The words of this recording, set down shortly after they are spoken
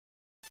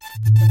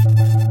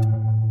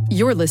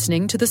You're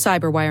listening to the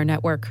Cyberwire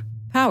Network,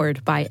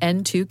 powered by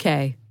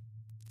N2K.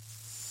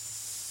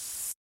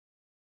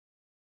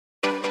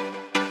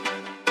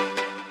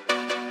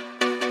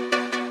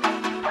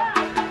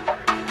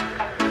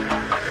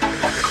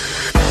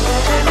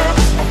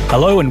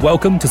 Hello and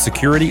welcome to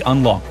Security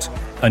Unlocked,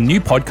 a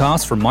new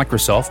podcast from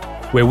Microsoft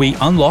where we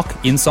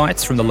unlock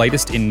insights from the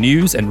latest in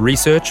news and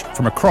research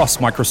from across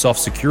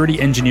Microsoft's security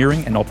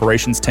engineering and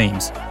operations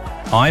teams.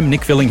 I'm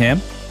Nick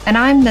Fillingham. And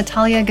I'm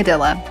Natalia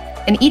Gadilla.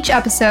 In each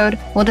episode,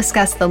 we'll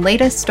discuss the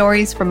latest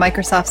stories from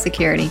Microsoft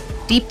Security,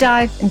 deep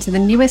dive into the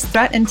newest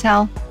threat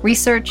intel,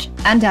 research,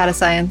 and data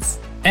science,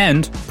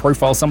 and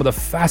profile some of the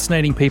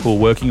fascinating people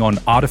working on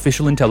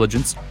artificial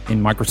intelligence in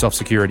Microsoft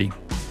Security.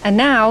 And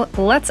now,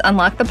 let's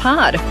unlock the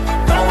pod.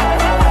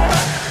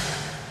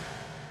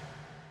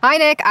 Hi,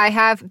 Nick. I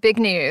have big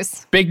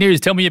news. Big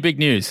news. Tell me your big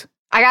news.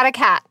 I got a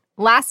cat.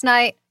 Last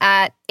night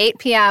at 8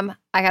 p.m.,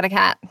 I got a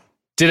cat.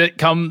 Did it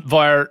come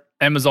via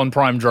Amazon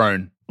Prime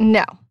drone?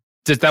 No.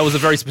 That was a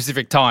very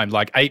specific time,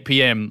 like 8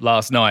 p.m.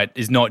 last night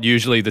is not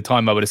usually the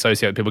time I would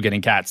associate with people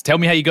getting cats. Tell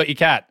me how you got your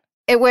cat.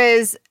 It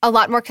was a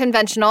lot more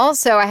conventional.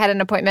 So I had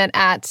an appointment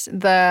at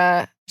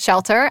the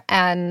shelter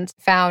and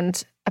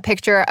found a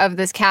picture of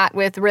this cat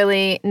with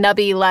really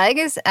nubby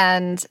legs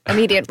and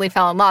immediately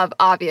fell in love,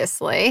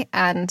 obviously.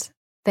 And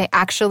they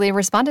actually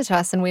responded to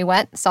us and we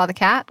went, saw the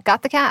cat,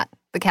 got the cat.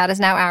 The cat is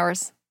now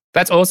ours.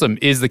 That's awesome.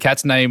 Is the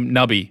cat's name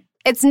Nubby?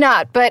 It's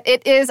not, but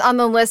it is on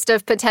the list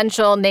of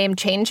potential name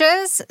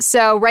changes.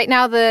 So right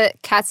now the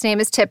cat's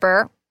name is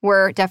Tipper.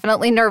 We're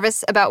definitely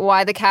nervous about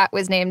why the cat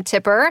was named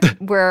Tipper.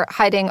 We're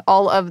hiding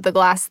all of the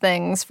glass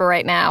things for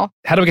right now.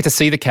 How do we get to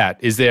see the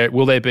cat?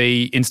 Will there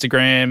be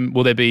Instagram?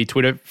 Will there be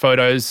Twitter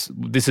photos?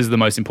 This is the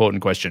most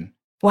important question.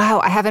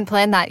 Wow, I haven't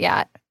planned that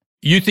yet.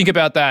 You think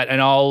about that,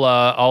 and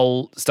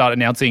I'll start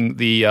announcing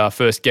the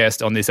first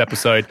guest on this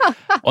episode.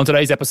 On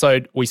today's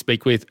episode, we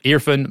speak with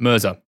Irfan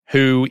Mirza,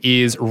 who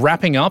is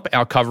wrapping up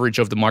our coverage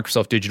of the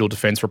Microsoft Digital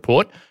Defense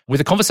Report with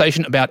a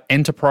conversation about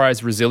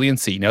enterprise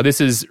resiliency. Now, this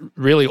is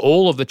really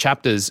all of the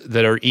chapters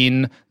that are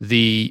in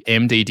the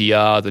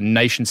MDDR, the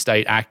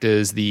nation-state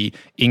actors, the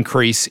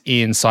increase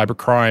in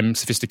cybercrime,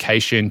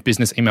 sophistication,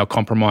 business email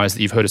compromise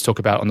that you've heard us talk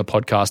about on the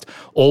podcast,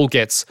 all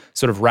gets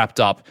sort of wrapped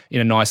up in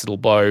a nice little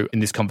bow in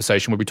this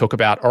conversation where we talk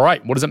about, all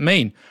right, what does it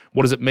mean?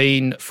 What does it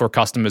mean for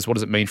customers? What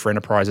does it mean for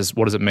enterprises?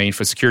 What does it mean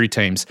for security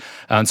teams?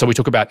 And so we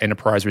talk about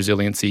enterprise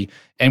resiliency.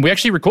 And we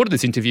actually recorded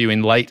this interview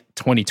in late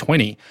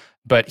 2020.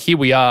 But here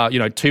we are,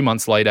 2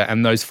 months later,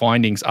 and those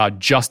findings are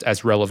just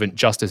as relevant,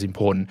 just as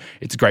important.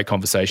 It's a great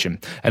conversation.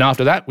 And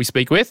after that, we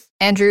speak with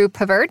Andrew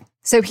Pavard.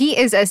 So he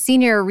is a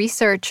senior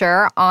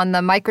researcher on the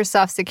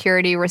Microsoft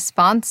Security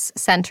Response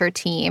Center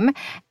team.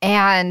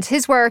 And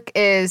his work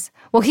is,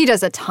 he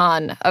does a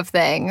ton of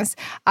things.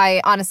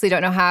 I honestly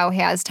don't know how he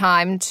has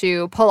time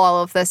to pull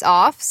all of this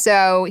off.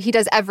 So he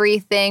does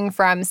everything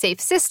from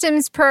safe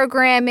systems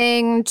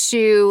programming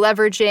to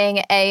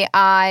leveraging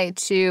AI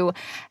to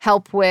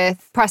help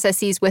with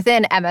processes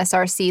within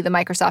MSRC, the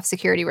Microsoft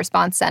Security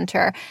Response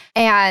Center.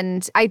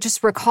 And I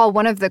just recall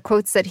one of the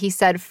quotes that he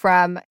said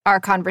from our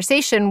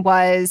conversation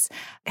was,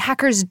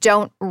 hackers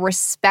don't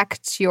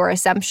respect your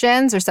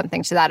assumptions or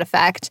something to that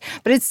effect.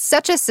 But it's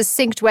such a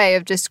succinct way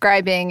of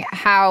describing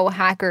how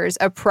hackers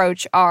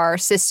approach our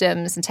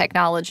systems and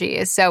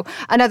technologies. So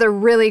another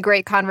really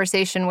great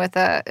conversation with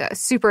a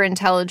super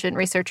intelligent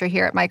researcher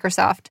here at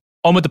Microsoft.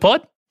 On with the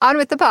pod? On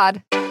with the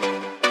pod.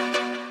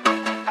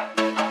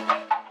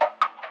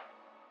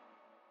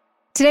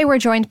 Today we're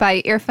joined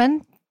by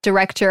Irfan,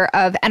 Director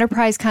of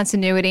Enterprise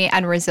Continuity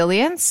and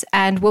Resilience,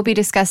 and we'll be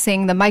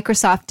discussing the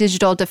Microsoft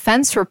Digital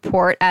Defense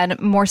Report and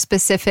more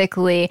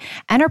specifically,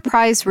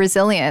 enterprise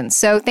resilience.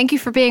 So thank you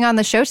for being on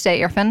the show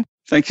today, Irfan.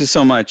 Thank you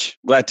so much.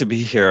 Glad to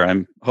be here.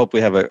 I hope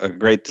we have a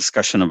great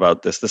discussion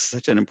about this. This is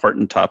such an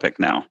important topic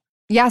now.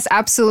 Yes,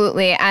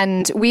 absolutely.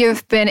 And we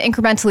have been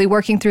incrementally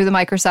working through the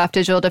Microsoft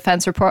Digital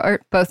Defense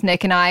Report. Both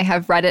Nick and I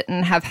have read it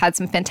and have had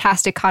some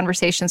fantastic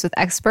conversations with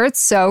experts.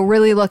 So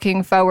really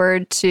looking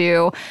forward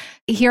to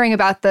hearing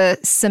about the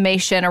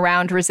summation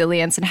around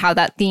resilience and how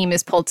that theme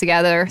is pulled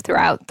together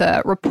throughout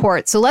the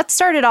report. So let's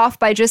start it off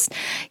by just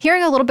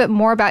hearing a little bit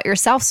more about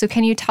yourself. So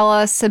can you tell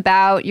us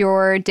about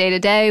your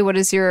day-to-day? What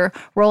is your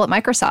role at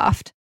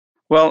Microsoft?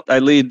 Well, I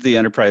lead the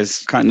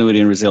Enterprise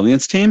Continuity and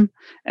Resilience team,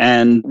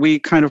 and we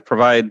kind of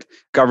provide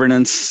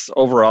governance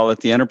overall at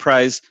the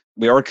enterprise.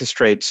 We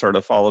orchestrate sort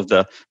of all of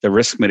the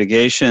risk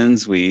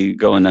mitigations. We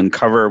go and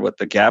uncover what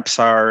the gaps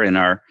are in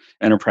our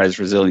enterprise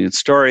resilience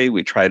story.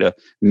 We try to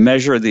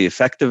measure the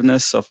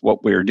effectiveness of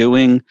what we're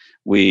doing.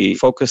 We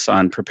focus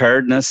on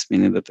preparedness,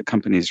 meaning that the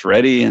company's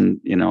ready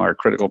and, our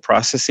critical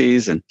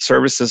processes and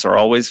services are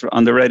always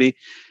on the ready.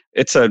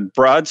 It's a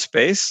broad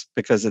space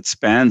because it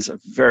spans a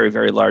very,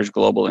 very large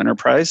global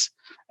enterprise.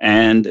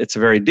 And it's a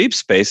very deep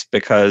space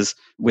because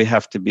we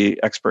have to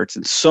be experts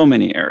in so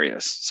many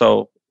areas.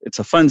 So it's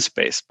a fun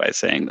space by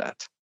saying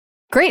that.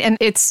 Great. And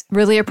it's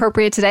really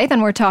appropriate today.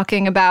 Then we're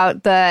talking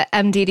about the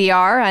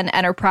MDDR and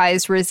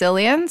enterprise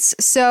resilience.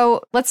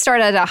 So let's start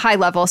at a high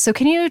level. So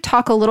can you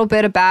talk a little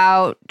bit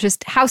about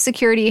just how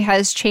security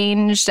has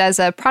changed as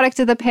a product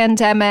of the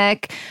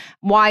pandemic?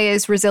 Why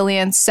is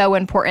resilience so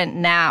important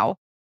now?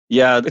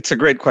 Yeah, it's a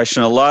great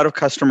question. A lot of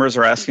customers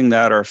are asking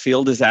that. Our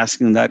field is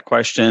asking that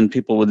question.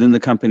 People within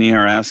the company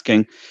are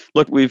asking.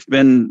 Look, we've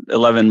been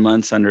 11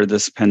 months under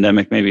this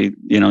pandemic. Maybe,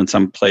 in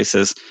some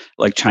places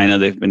like China,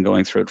 they've been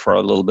going through it for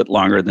a little bit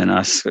longer than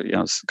us,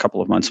 a couple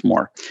of months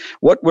more.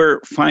 What we're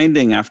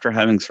finding after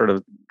having sort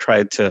of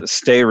tried to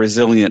stay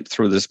resilient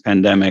through this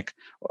pandemic,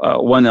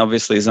 one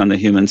obviously is on the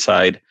human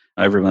side.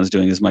 Everyone's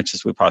doing as much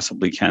as we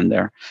possibly can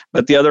there.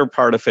 But the other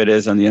part of it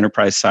is on the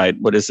enterprise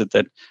side. What is it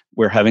that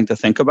we're having to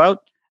think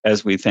about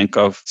as we think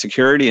of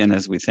security and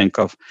as we think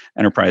of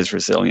enterprise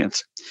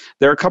resilience?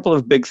 There are a couple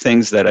of big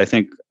things that I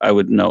think I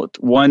would note.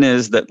 One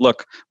is that,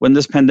 look, when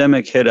this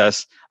pandemic hit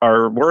us,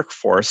 our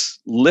workforce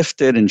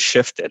lifted and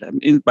shifted.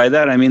 By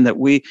that, I mean that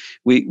we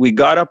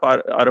got up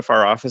out of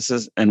our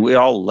offices and we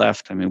all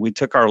left. We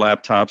took our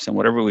laptops and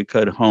whatever we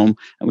could home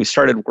and we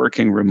started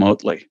working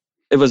remotely.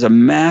 It was a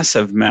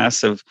massive,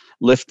 massive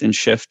lift and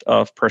shift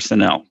of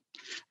personnel.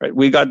 Right?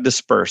 We got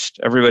dispersed.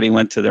 Everybody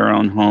went to their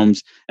own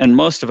homes, and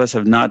most of us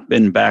have not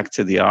been back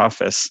to the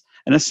office.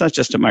 And it's not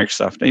just at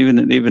Microsoft.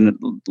 Even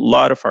a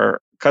lot of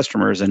our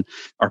customers and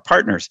our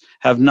partners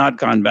have not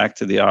gone back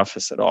to the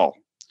office at all.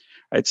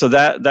 Right? So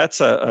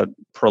that's a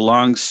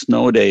prolonged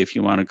snow day, if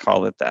you want to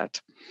call it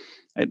that.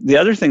 The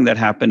other thing that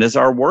happened is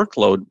our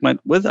workload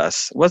went with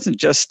us. It wasn't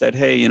just that,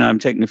 hey, I'm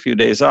taking a few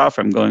days off,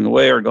 I'm going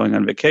away or going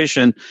on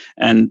vacation,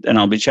 and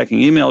I'll be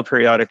checking email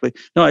periodically.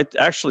 No, it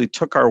actually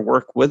took our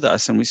work with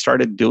us, and we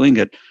started doing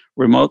it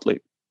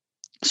remotely.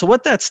 So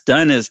what that's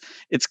done is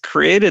it's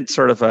created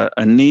sort of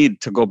a need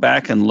to go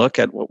back and look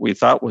at what we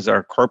thought was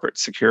our corporate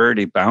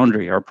security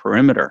boundary, our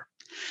perimeter.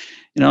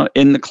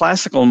 In the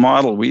classical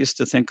model, we used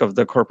to think of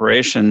the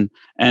corporation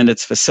and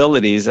its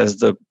facilities as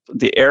the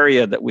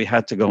area that we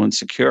had to go and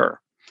secure.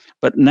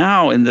 But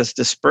now in this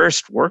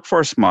dispersed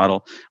workforce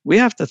model, we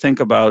have to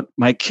think about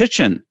my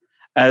kitchen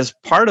as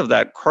part of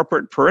that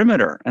corporate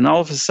perimeter. And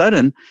all of a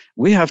sudden,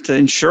 we have to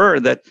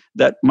ensure that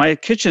my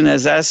kitchen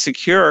is as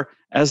secure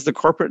as the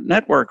corporate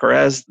network or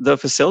as the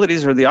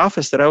facilities or the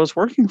office that I was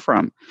working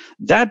from.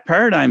 That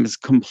paradigm is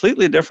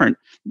completely different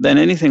than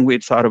anything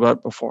we'd thought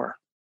about before.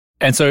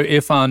 And so,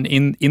 Irfan,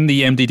 in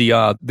the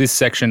MDDR, this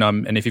section,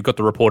 and if you've got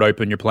the report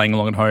open, you're playing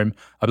along at home,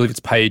 I believe it's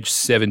page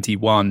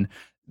 71.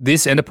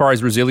 This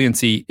enterprise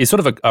resiliency is sort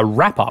of a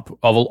wrap-up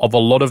of a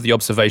lot of the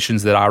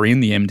observations that are in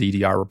the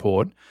MDDR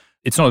report.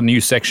 It's not a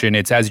new section.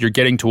 It's as you're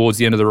getting towards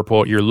the end of the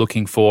report, you're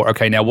looking for,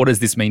 okay, now what does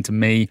this mean to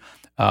me?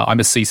 I'm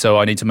a CISO.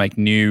 I need to make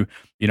new,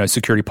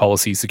 security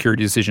policies,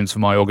 security decisions for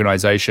my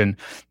organization.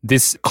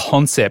 This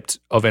concept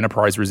of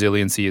enterprise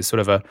resiliency is sort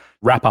of a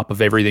wrap-up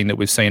of everything that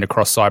we've seen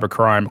across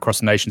cybercrime,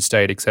 across nation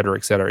state, et cetera,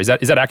 et cetera. Is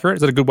that accurate?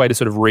 Is that a good way to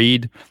sort of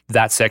read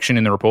that section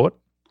in the report?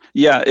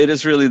 Yeah, it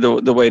is really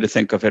the way to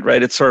think of it,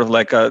 right? It's sort of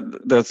like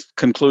the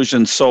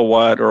conclusion, so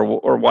what,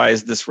 or why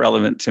is this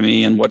relevant to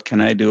me, and what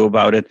can I do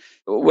about it?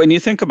 When you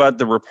think about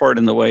the report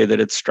and the way that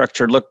it's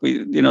structured, look,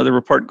 the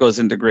report goes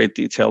into great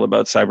detail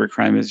about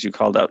cybercrime, as you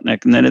called out,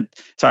 Nick, and then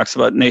it talks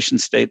about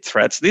nation-state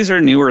threats. These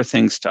are newer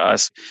things to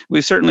us.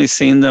 We've certainly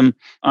seen them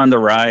on the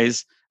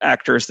rise.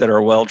 Actors that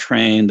are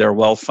well-trained, they're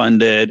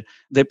well-funded,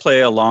 they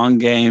play a long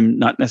game,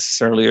 not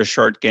necessarily a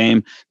short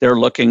game. They're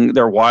looking,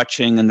 they're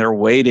watching, and they're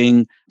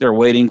waiting. They're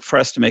waiting for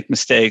us to make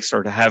mistakes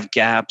or to have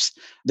gaps.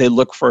 They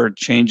look for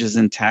changes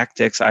in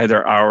tactics,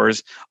 either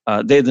ours.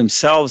 They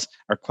themselves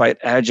are quite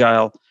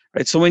agile.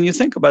 Right? So when you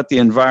think about the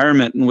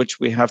environment in which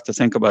we have to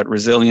think about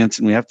resilience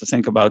and we have to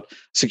think about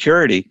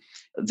security,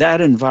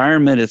 that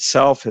environment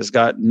itself has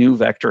got new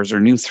vectors or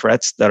new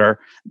threats that are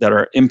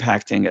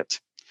impacting it.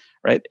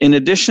 Right. In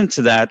addition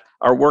to that,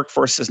 our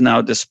workforce is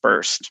now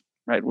dispersed.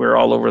 Right. We're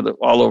all over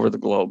the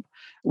globe.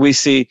 We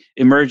see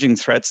emerging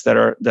threats that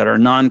are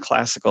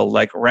non-classical,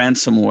 like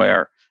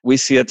ransomware. We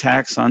see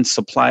attacks on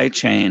supply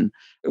chain.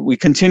 We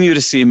continue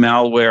to see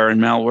malware and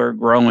malware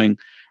growing.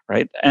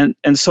 Right. And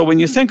so when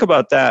you think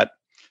about that,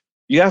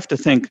 you have to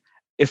think,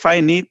 if I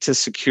need to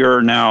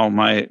secure now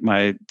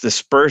my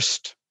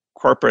dispersed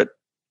corporate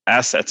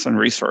assets and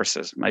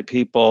resources, my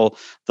people,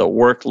 the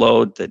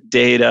workload, the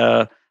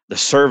data, the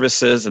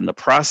services and the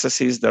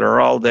processes that are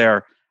all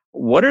there,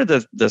 what are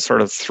the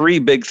sort of three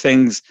big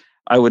things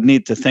I would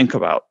need to think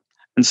about?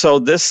 And so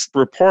this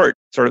report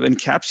sort of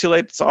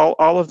encapsulates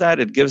all of that.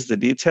 It gives the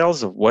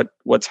details of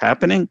what's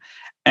happening.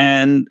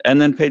 And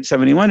then page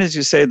 71, as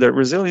you say, the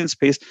resilience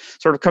piece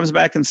sort of comes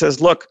back and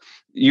says, look,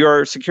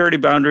 your security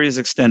boundary is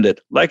extended.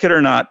 Like it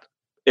or not,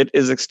 it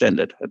is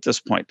extended at this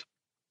point.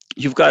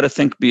 You've got to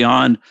think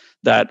beyond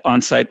that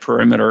on-site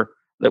perimeter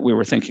that we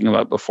were thinking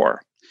about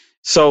before.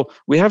 So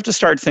we have to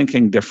start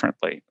thinking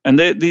differently. And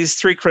these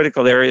three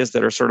critical areas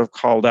that are sort of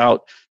called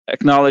out,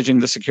 acknowledging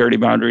the security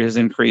boundary has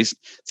increased,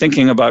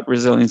 thinking about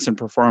resilience and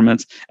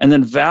performance, and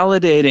then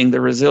validating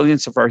the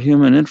resilience of our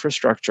human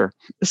infrastructure.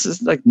 This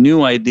is like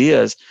new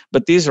ideas,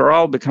 but these are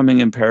all becoming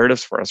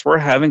imperatives for us. We're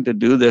having to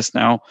do this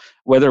now,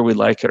 whether we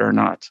like it or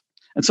not.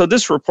 And so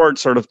this report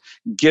sort of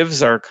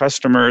gives our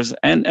customers,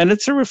 and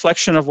it's a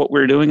reflection of what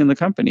we're doing in the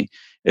company.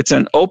 It's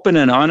an open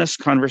and honest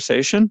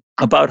conversation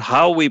about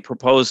how we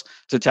propose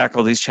to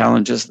tackle these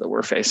challenges that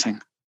we're facing.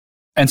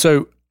 And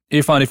so,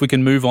 Irfan, if we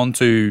can move on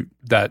to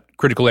that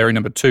critical area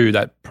number 2,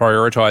 that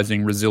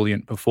prioritizing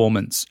resilient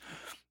performance.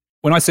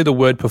 When I say the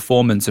word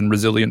performance and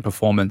resilient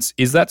performance,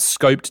 is that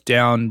scoped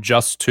down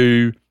just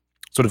to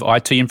sort of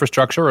IT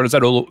infrastructure, or does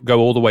that all go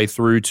all the way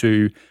through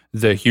to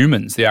the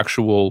humans, the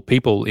actual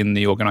people in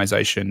the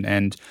organization,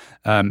 and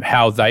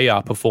how they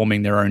are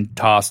performing their own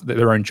tasks,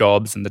 their own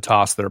jobs, and the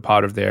tasks that are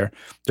part of their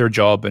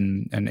job,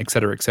 and et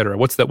cetera, et cetera?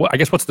 What's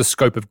the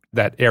scope of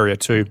that area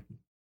too?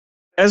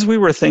 As we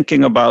were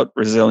thinking about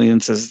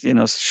resilience,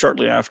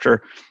 shortly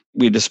after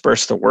we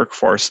dispersed the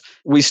workforce,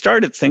 we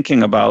started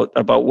thinking about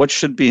what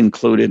should be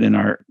included in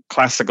our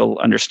classical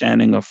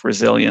understanding of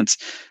resilience.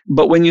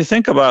 But when you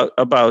think about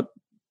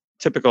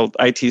typical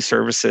IT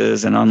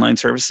services and online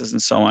services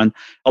and so on,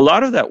 a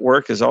lot of that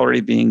work is already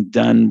being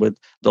done with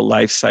the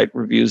life site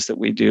reviews that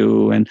we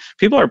do. And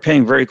people are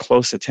paying very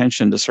close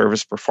attention to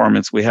service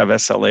performance. We have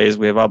SLAs,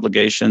 we have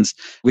obligations,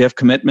 we have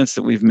commitments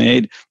that we've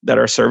made that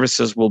our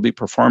services will be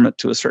performant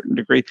to a certain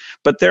degree.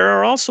 But there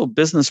are also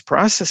business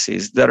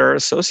processes that are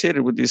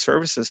associated with these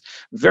services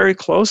very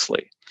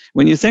closely.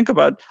 When you think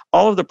about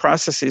all of the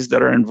processes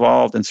that are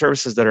involved and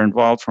services that are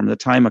involved from the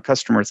time a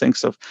customer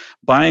thinks of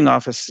buying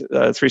Office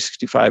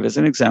 365 as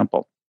an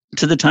example,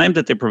 to the time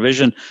that they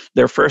provision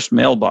their first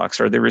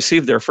mailbox or they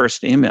receive their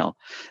first email,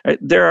 right?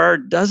 There are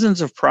dozens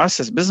of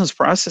business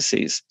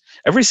processes.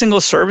 Every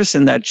single service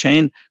in that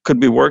chain could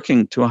be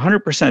working to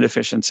 100%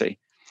 efficiency.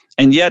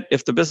 And yet,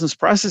 if the business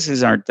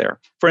processes aren't there,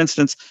 for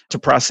instance, to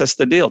process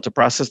the deal, to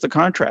process the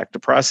contract, to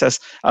process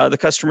the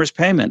customer's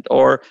payment,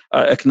 or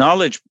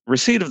acknowledge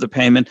receipt of the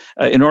payment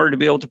in order to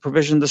be able to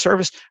provision the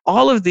service,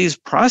 all of these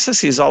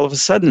processes, all of a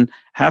sudden,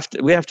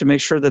 we have to make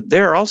sure that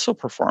they're also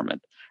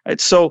performant. Right?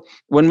 So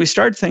when we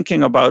start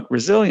thinking about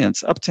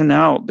resilience, up to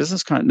now,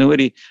 business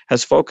continuity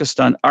has focused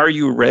on: are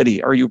you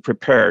ready? Are you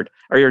prepared?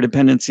 Are your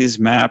dependencies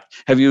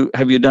mapped? Have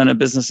you done a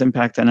business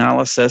impact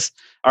analysis?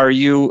 Are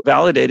you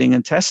validating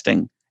and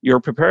testing your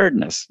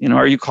preparedness?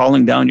 Are you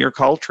calling down your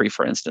call tree,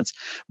 for instance?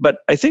 But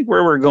I think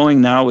where we're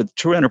going now with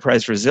true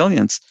enterprise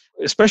resilience,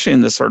 especially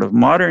in this sort of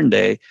modern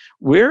day,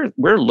 we're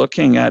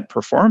looking at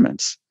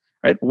performance,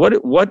 right?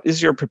 What is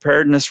your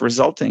preparedness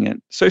resulting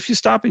in? So if you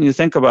stop and you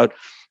think about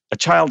a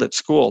child at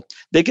school,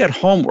 they get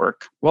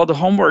homework. Well, the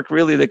homework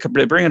really, they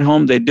bring it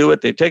home, they do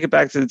it, they take it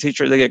back to the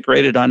teacher, they get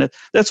graded on it.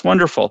 That's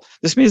wonderful.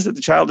 This means that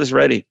the child is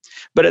ready.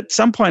 But at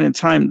some point in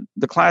time,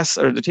 the class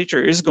or the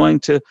teacher is going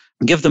to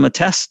give them a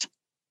test.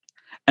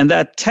 And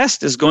that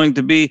test is going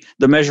to be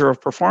the measure of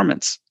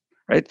performance,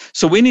 right?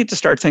 So we need to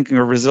start thinking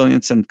of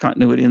resilience and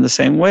continuity in the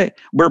same way.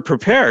 We're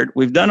prepared.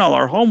 We've done all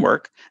our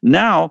homework.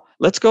 Now,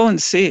 let's go and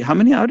see, how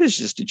many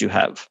outages did you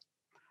have?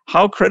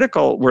 How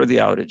critical were the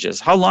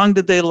outages? How long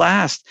did they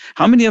last?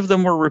 How many of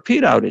them were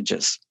repeat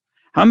outages?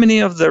 How many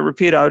of the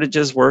repeat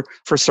outages were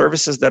for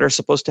services that are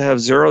supposed to have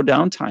zero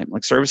downtime,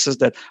 like services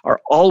that are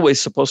always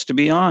supposed to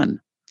be on,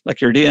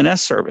 like your DNS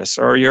service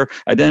or your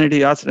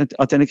identity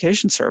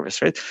authentication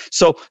service, right?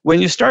 So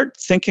when you start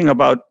thinking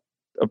about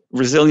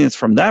resilience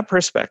from that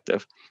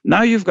perspective,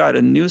 now you've got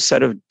a new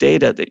set of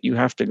data that you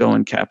have to go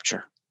and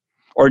capture.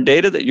 Or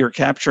data that you're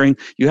capturing,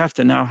 you have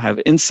to now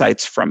have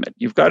insights from it.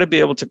 You've got to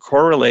be able to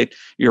correlate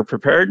your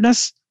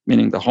preparedness,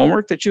 meaning the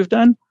homework that you've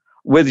done,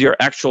 with your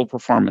actual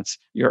performance,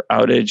 your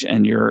outage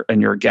and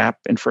your gap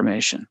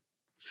information.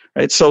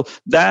 Right? So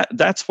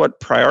that's what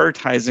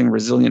prioritizing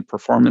resilient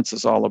performance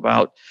is all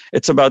about.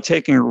 It's about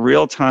taking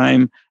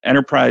real-time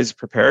enterprise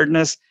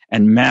preparedness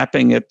and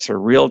mapping it to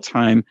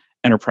real-time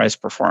enterprise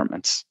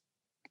performance.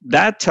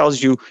 That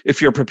tells you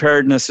if your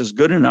preparedness is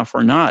good enough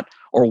or not,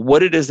 or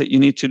what it is that you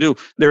need to do.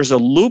 There's a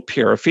loop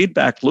here, a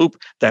feedback loop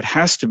that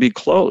has to be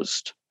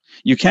closed.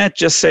 You can't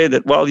just say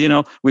that, well,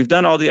 we've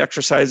done all the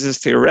exercises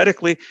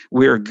theoretically,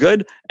 we're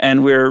good,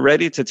 and we're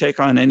ready to take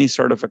on any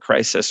sort of a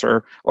crisis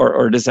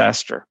or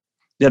disaster.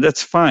 Yeah,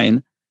 that's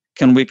fine.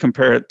 Can we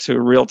compare it to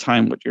real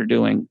time what you're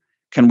doing?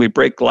 Can we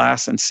break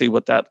glass and see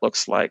what that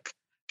looks like?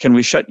 Can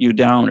we shut you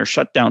down or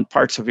shut down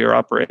parts of your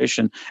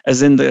operation,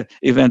 as in the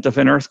event of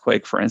an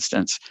earthquake, for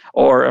instance,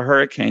 or a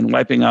hurricane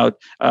wiping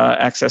out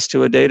access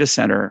to a data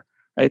center,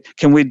 right?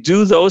 Can we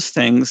do those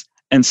things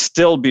and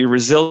still be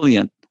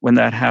resilient when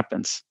that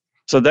happens?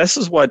 So this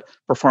is what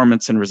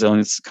performance and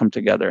resilience come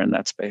together in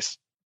that space.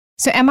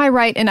 So am I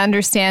right in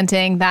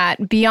understanding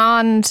that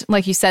beyond,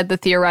 like you said, the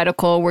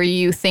theoretical, where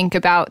you think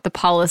about the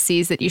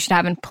policies that you should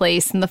have in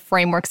place and the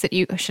frameworks that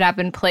you should have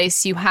in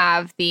place, you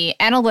have the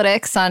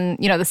analytics on,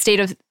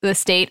 the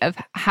state of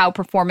how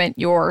performant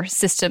your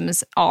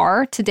systems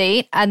are to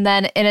date. And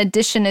then in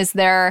addition, is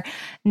there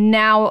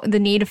now the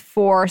need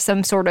for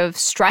some sort of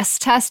stress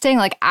testing,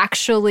 like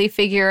actually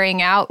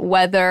figuring out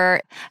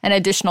whether an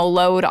additional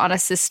load on a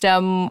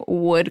system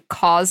would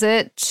cause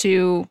it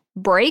to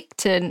break,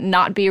 to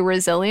not be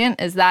resilient?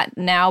 Is that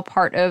now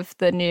part of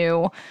the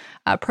new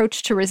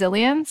approach to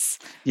resilience?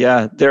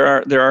 Yeah, there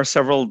are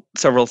several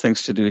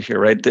things to do here,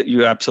 right? That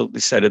you absolutely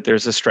said it.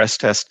 There's a stress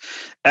test.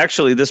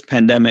 Actually, this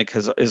pandemic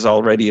is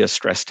already a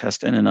stress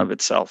test in and of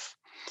itself.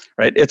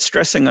 Right? It's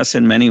stressing us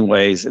in many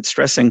ways. It's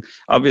stressing,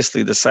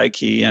 obviously, the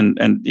psyche and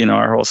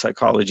our whole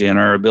psychology and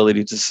our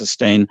ability to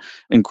sustain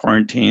in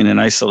quarantine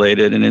and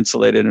isolated and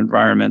insulated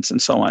environments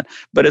and so on.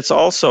 But it's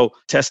also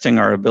testing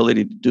our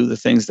ability to do the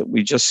things that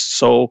we just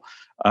so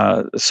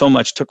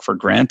much took for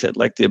granted,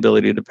 like the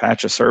ability to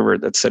patch a server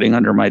that's sitting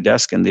under my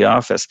desk in the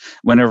office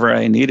whenever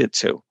I need it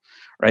to.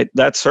 Right?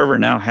 That server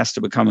now has to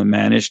become a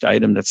managed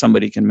item that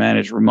somebody can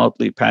manage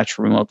remotely, patch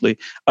remotely,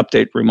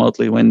 update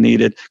remotely when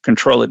needed,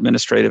 control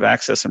administrative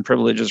access and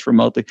privileges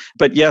remotely.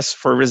 But yes,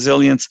 for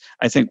resilience,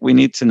 I think we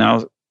need to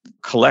now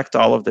collect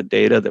all of the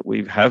data that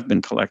we have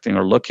been collecting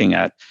or looking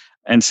at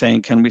and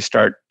saying, can we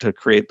start to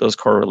create those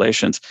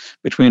correlations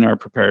between our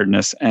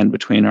preparedness and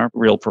between our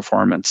real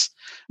performance?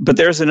 But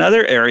there's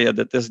another area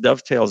that this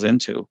dovetails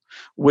into,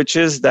 which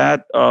is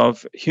that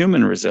of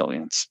human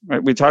resilience.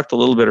 Right? We talked a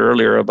little bit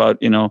earlier about,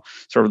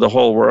 sort of the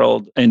whole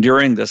world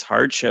enduring this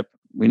hardship.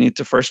 We need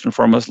to first and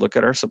foremost look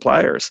at our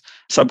suppliers,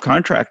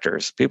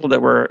 subcontractors, people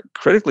that we're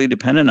critically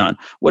dependent on.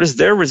 What does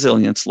their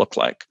resilience look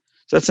like?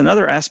 So that's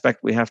another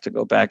aspect we have to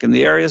go back. In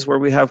the areas where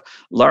we have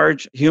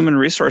large human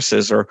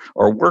resources or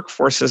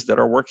workforces that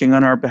are working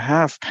on our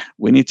behalf,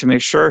 we need to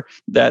make sure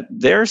that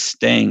they're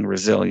staying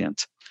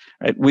resilient.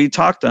 Right? We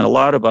talked a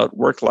lot about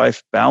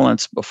work-life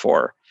balance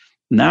before.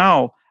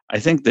 Now, I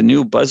think the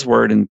new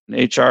buzzword in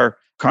HR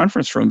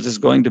conference rooms is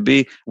going to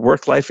be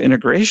work-life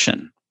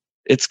integration.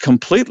 It's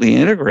completely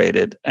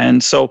integrated.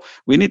 And so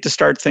we need to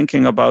start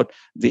thinking about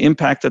the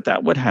impact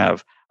that would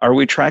have. Are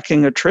we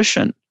tracking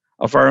attrition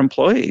of our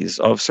employees,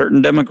 of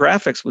certain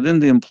demographics within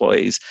the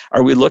employees?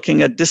 Are we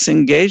looking at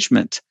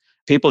disengagement?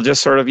 People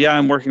just sort of,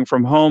 I'm working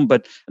from home,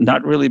 but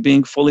not really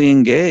being fully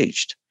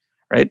engaged,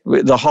 right?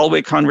 The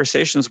hallway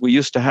conversations we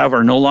used to have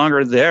are no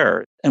longer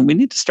there. And we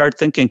need to start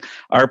thinking,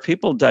 are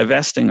people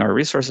divesting our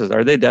resources?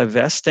 Are they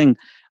divesting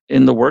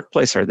in the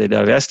workplace? Are they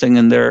divesting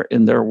in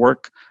their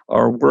work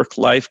or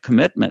work-life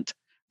commitment?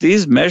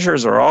 These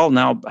measures are all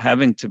now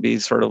having to be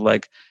sort of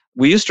like,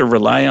 we used to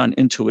rely on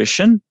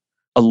intuition,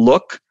 a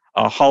look,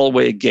 a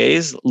hallway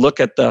gaze, look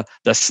at the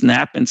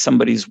snap in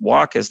somebody's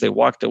walk as they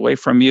walked away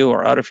from you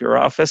or out of your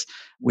office.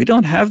 We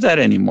don't have that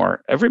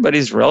anymore.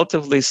 Everybody's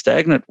relatively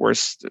stagnant. We're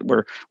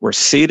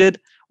seated.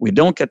 We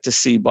don't get to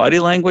see body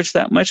language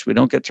that much. We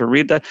don't get to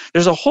read that.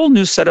 There's a whole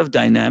new set of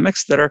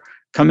dynamics that are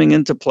coming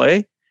into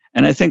play.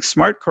 And I think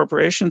smart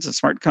corporations and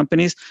smart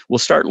companies will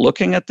start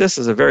looking at this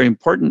as a very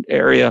important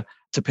area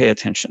to pay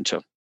attention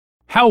to.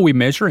 How are we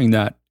measuring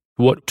that?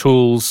 What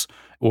tools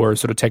or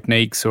sort of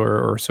techniques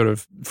or sort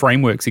of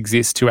frameworks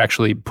exist to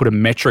actually put a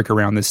metric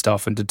around this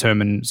stuff and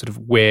determine sort of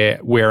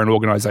where an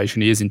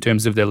organization is in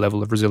terms of their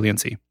level of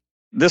resiliency?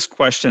 This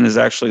question is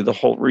actually the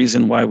whole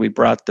reason why we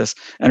brought this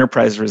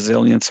enterprise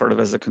resilience sort of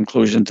as a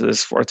conclusion to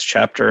this fourth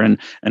chapter and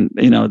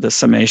the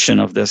summation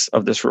of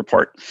this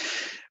report.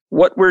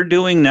 What we're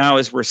doing now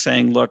is we're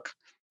saying, look,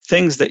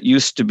 things that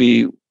used to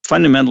be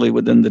fundamentally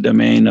within the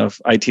domain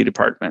of IT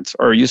departments,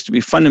 or used to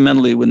be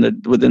fundamentally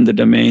within the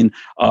domain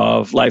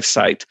of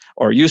LifeSite,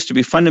 or used to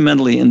be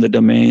fundamentally in the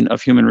domain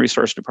of human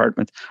resource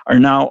departments, are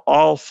now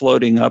all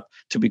floating up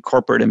to be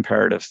corporate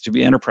imperatives, to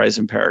be enterprise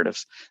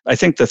imperatives. I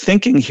think the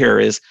thinking here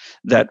is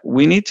that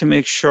we need to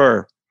make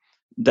sure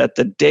that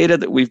the data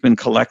that we've been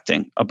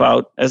collecting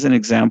about, as an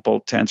example,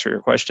 to answer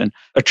your question,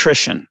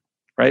 attrition,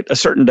 right? A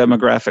certain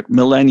demographic,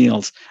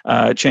 millennials,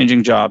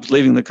 changing jobs,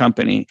 leaving the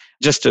company,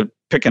 just to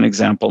pick an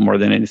example more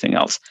than anything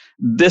else.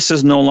 This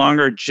is no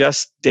longer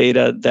just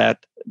data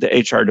that the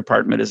HR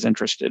department is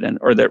interested in,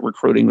 or that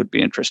recruiting would be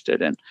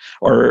interested in,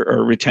 or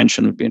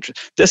retention would be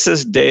interested. This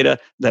is data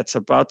that's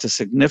about to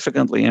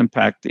significantly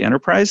impact the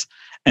enterprise,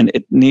 and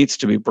it needs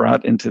to be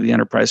brought into the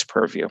enterprise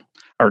purview.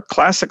 Our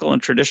classical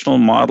and traditional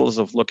models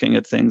of looking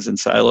at things in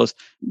silos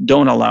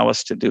don't allow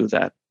us to do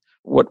that.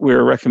 What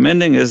we're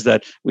recommending is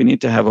that we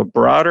need to have a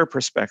broader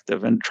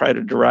perspective and try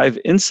to derive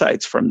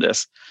insights from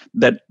this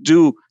that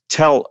do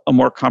tell a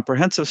more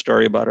comprehensive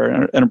story about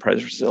our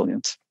enterprise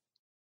resilience.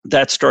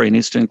 That story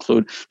needs to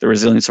include the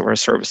resilience of our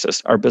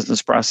services, our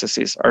business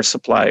processes, our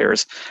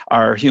suppliers,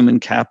 our human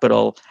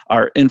capital,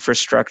 our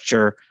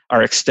infrastructure,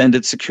 our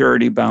extended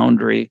security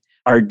boundary,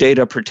 our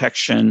data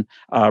protection,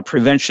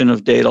 prevention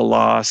of data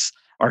loss,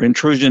 our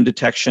intrusion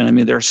detection. I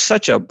mean, there's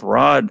such a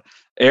broad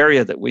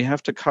area that we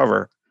have to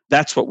cover.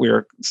 That's what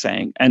we're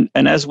saying. And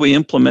as we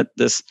implement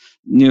this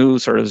new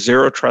sort of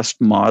zero trust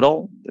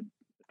model that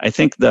I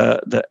think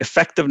the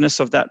effectiveness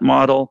of that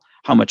model,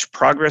 how much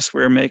progress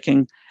we're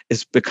making,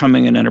 is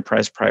becoming an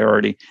enterprise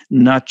priority,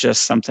 not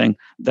just something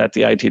that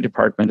the IT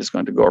department is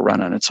going to go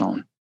run on its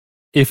own.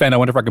 And I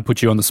wonder if I can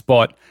put you on the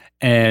spot,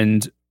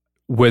 and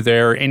were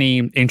there any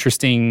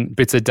interesting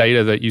bits of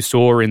data that you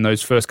saw in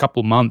those first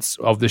couple of months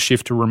of the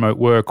shift to remote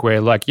work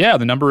where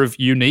the number of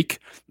unique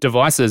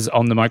devices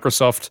on the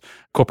Microsoft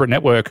corporate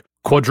network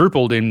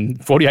quadrupled in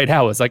 48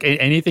 hours? Like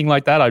anything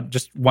like that? I'm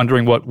just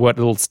wondering what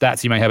little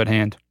stats you may have at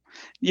hand.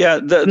 Yeah,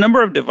 the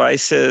number of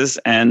devices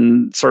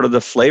and sort of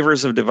the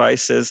flavors of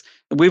devices,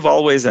 we've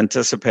always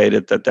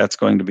anticipated that that's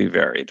going to be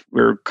varied.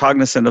 We're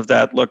cognizant of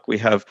that. Look, we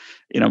have,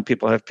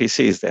 people have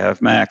PCs, they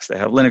have Macs, they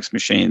have Linux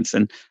machines,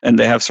 and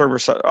they have server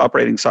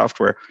operating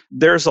software.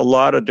 There's a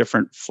lot of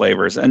different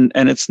flavors. And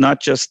it's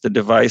not just the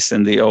device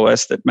and the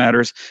OS that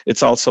matters.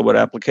 It's also what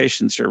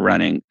applications you're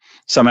running.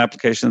 Some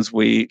applications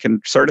we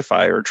can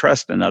certify or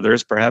trust, and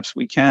others perhaps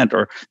we can't,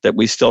 or that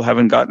we still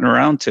haven't gotten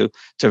around to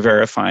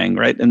verifying,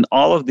 right? And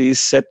all of these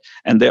sit,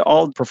 and they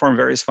all perform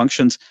various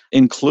functions,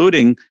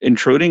 including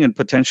intruding and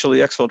potentially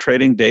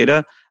exfiltrating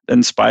data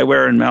and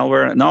spyware and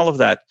malware and all of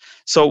that.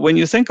 So when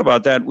you think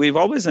about that, we've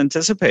always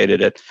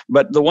anticipated it.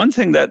 But the one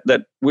thing that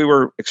we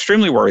were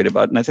extremely worried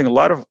about, and I think a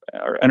lot of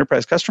our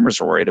enterprise customers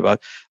are worried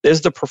about,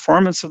 is the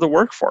performance of the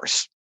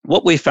workforce.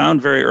 What we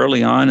found very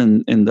early on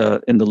in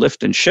the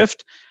lift and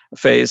shift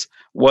phase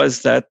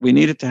was that we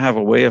needed to have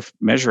a way of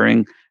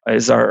measuring,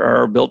 is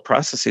our build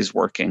processes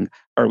working?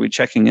 Are we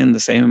checking in the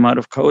same amount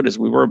of code as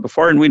we were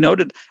before? And we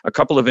noted a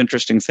couple of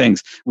interesting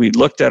things. We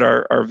looked at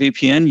our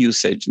VPN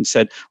usage and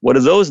said, what do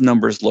those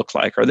numbers look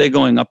like? Are they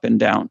going up and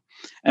down?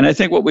 And I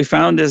think what we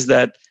found is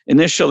that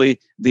initially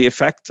the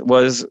effect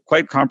was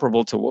quite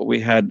comparable to what we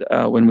had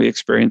when we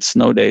experienced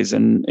snow days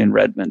in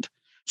Redmond.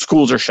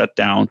 Schools are shut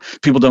down.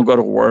 People don't go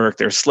to work.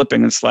 They're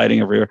slipping and sliding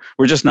everywhere.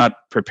 We're just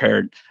not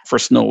prepared for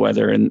snow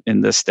weather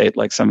in this state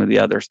like some of the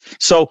others.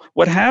 So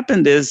what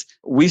happened is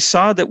we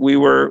saw that we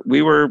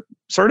were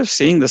sort of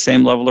seeing the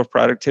same level of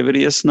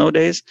productivity as snow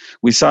days.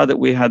 We saw that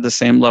we had the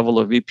same level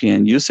of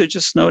VPN usage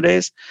as snow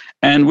days.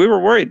 And we were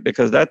worried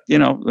because that,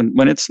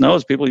 when it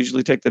snows, people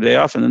usually take the day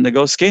off and then they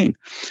go skiing.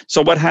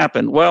 So what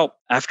happened? Well,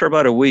 after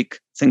about a week,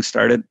 things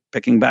started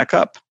picking back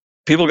up.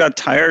 People got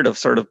tired of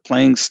sort of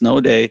playing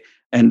snow day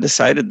and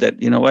decided that,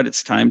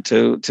 it's time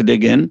to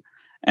dig in.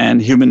 And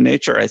human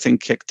nature, I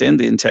think, kicked in.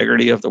 The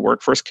integrity of the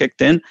workforce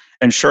kicked in.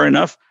 And sure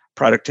enough,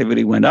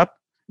 productivity went up.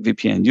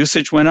 VPN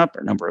usage went up,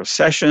 our number of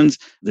sessions,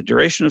 the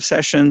duration of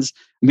sessions.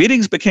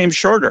 Meetings became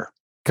shorter.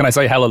 Can I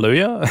say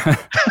hallelujah?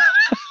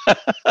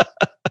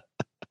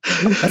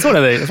 That's one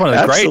of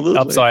the great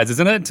upsides,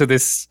 isn't it, to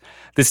this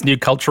new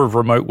culture of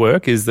remote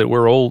work, is that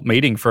we're all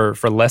meeting for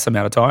less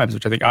amount of times,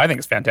 which I think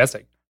is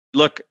fantastic.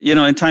 Look,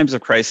 in times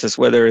of crisis,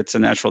 whether it's a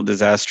natural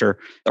disaster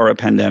or a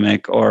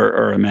pandemic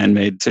or a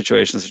man-made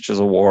situation such as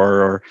a war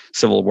or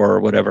civil war or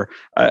whatever,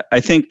 I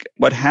think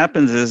what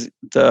happens is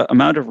the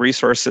amount of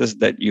resources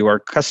that you are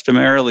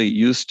customarily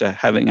used to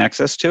having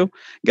access to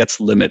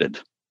gets limited.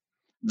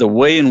 The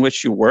way in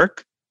which you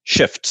work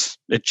shifts,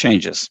 it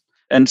changes.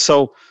 And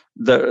so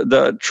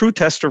the true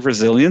test of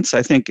resilience,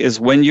 I think,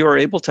 is when you are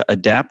able to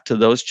adapt to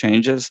those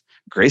changes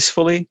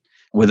gracefully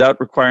without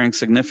requiring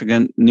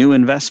significant new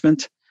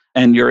investment,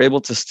 and you're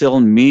able to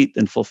still meet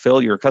and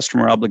fulfill your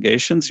customer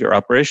obligations, your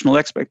operational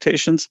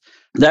expectations.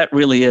 That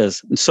really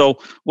is. And so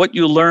what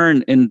you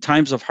learn in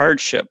times of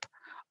hardship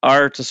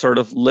are to sort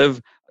of live,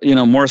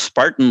 more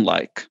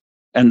Spartan-like.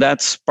 And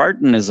that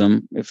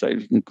Spartanism, if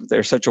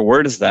there's such a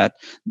word as that,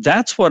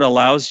 that's what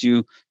allows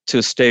you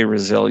to stay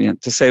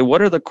resilient, to say,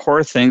 what are the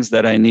core things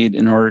that I need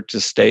in order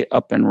to stay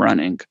up and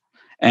running?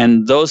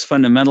 And those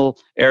fundamental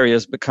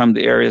areas become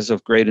the areas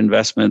of great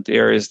investment, the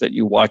areas that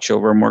you watch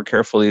over more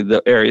carefully,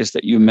 the areas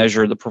that you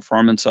measure the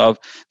performance of,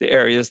 the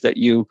areas that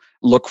you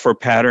look for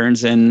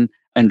patterns in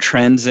and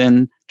trends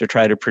in to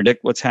try to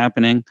predict what's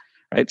happening,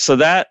 right? So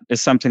that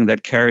is something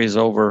that carries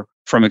over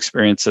from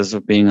experiences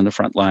of being on the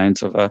front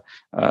lines of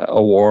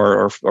a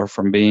war or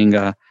from being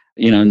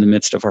in the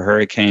midst of a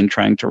hurricane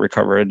trying to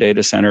recover a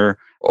data center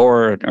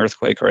or an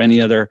earthquake or any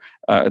other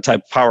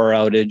type of power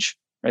outage.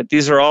 Right?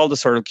 These are all the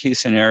sort of key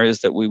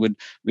scenarios that we would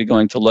be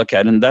going to look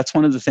at. And that's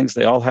one of the things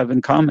they all have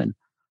in common.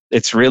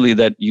 It's really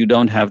that you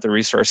don't have the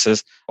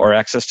resources or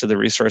access to the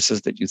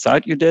resources that you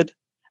thought you did.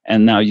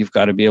 And now you've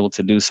got to be able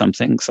to do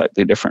something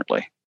slightly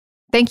differently.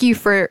 Thank you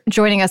for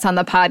joining us on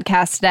the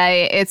podcast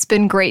today. It's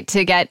been great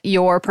to get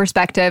your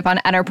perspective on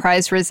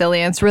enterprise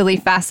resilience, really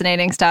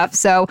fascinating stuff.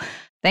 So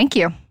thank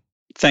you.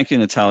 Thank you,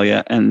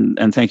 Natalia.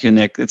 And thank you,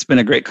 Nick. It's been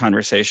a great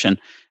conversation.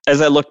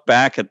 As I look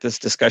back at this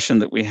discussion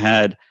that we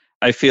had,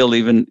 I feel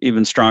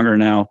even stronger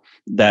now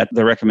that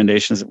the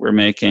recommendations that we're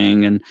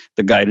making and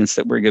the guidance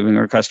that we're giving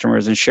our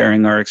customers and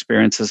sharing our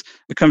experiences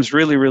becomes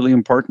really, really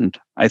important.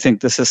 I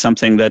think this is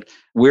something that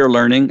we're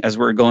learning as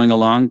we're going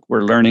along.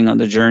 We're learning on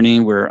the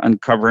journey. We're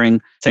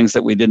uncovering things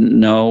that we didn't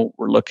know.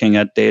 We're looking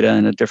at data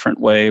in a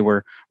different way.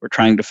 We're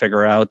trying to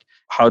figure out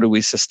how do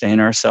we sustain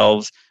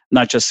ourselves,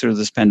 not just through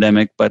this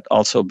pandemic, but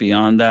also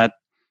beyond that.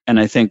 And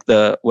I think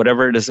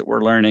whatever it is that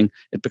we're learning,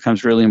 it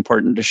becomes really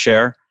important to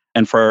share.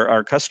 and for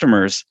our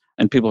customers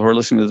and people who are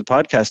listening to the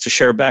podcast to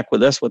share back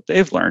with us what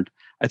they've learned.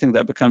 I think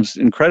that becomes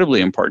incredibly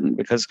important,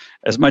 because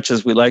as much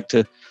as we like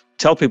to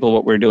tell people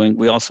what we're doing,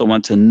 we also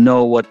want to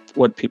know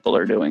what people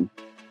are doing.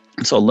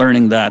 And so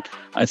learning that,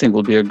 I think,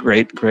 will be a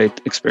great,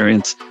 great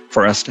experience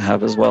for us to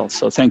have as well.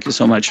 So thank you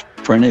so much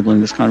for enabling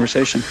this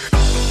conversation.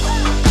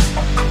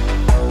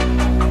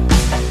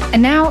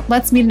 And now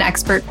let's meet an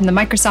expert from the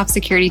Microsoft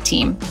security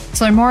team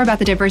to learn more about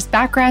the diverse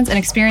backgrounds and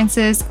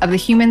experiences of the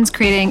humans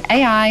creating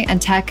AI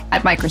and tech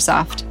at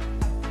Microsoft.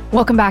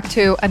 Welcome back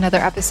to another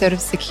episode of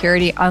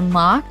Security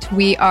Unlocked.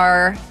 We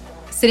are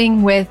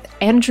sitting with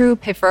Andrew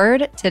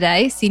Pifford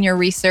today, senior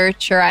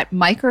researcher at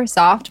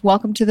Microsoft.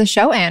 Welcome to the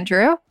show,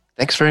 Andrew.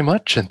 Thanks very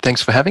much, and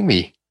thanks for having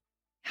me.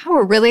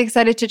 We're really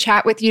excited to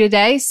chat with you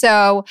today.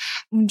 So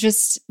I'm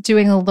just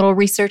doing a little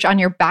research on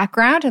your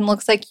background, and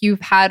looks like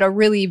you've had a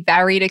really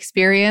varied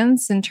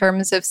experience in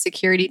terms of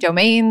security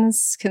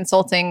domains,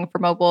 consulting for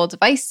mobile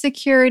device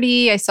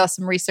security. I saw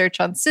some research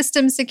on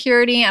system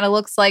security, and it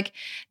looks like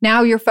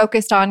now you're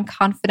focused on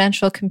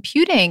confidential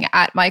computing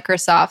at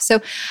Microsoft. So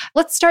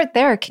let's start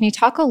there. Can you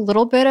talk a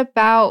little bit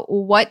about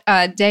what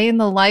a day in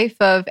the life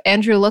of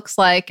Andrew looks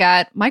like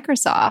at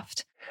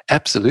Microsoft?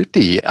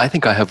 Absolutely. I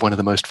think I have one of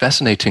the most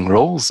fascinating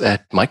roles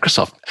at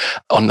Microsoft.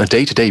 On a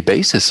day-to-day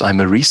basis, I'm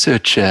a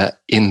researcher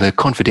in the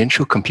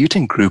confidential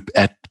computing group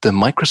at the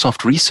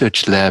Microsoft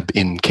Research Lab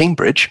in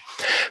Cambridge,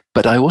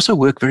 but I also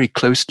work very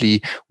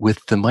closely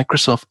with the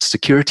Microsoft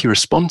Security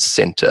Response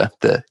Center,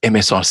 the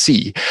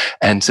MSRC.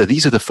 And so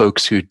these are the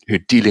folks who are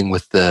dealing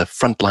with the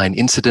frontline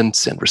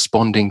incidents and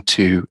responding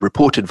to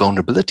reported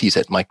vulnerabilities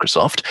at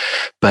Microsoft.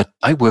 But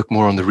I work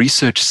more on the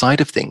research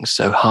side of things.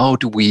 So how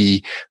do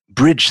we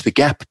bridge the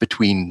gap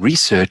between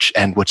research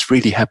and what's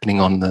really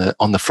happening on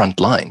the front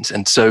lines?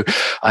 And so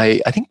I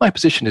think my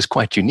position is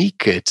quite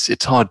unique.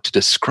 It's hard to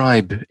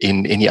describe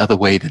in any other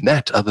way than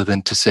that, other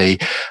than to say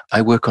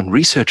I work on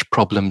research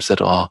problems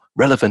that are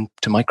relevant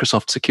to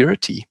Microsoft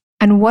security.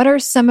 And what are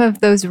some of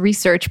those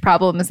research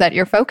problems that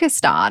you're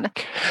focused on?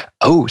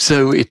 Oh,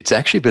 so it's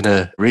actually been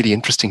a really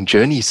interesting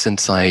journey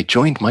since I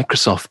joined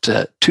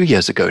Microsoft 2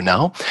 years ago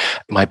now.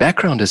 My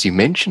background, as you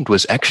mentioned,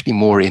 was actually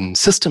more in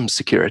systems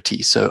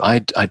security. So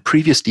I'd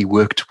previously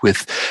worked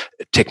with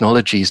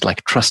technologies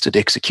like trusted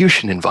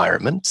execution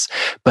environments.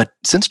 But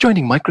since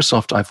joining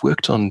Microsoft, I've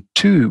worked on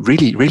two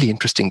really, really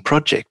interesting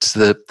projects.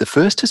 The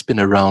first has been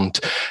around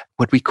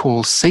what we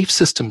call safe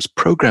systems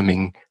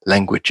programming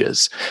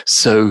languages.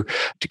 So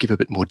to give a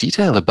bit more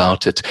detail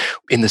about it,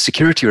 in the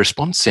Security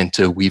Response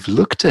Center, we've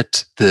looked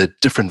at the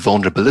different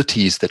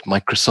vulnerabilities that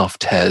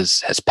Microsoft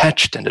has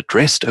patched and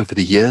addressed over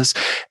the years,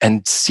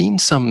 and seen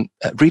some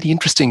really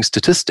interesting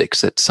statistics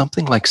that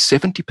something like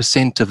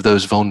 70% of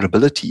those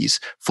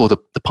vulnerabilities for the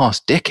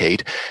past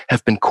decade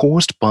have been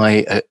caused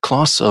by a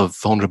class of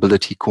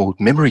vulnerability called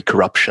memory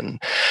corruption.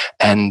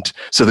 And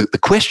so the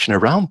question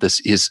around this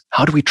is,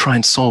 how do we try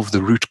and solve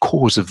the root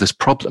cause of this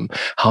problem?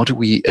 How do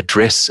we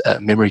address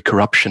memory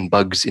corruption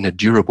bugs in a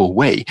durable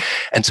way?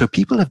 And so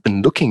people have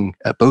been looking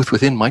both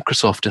within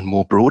Microsoft and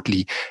more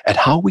broadly at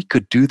how we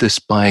could do this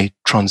by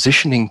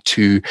transitioning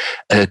to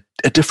a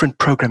different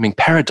programming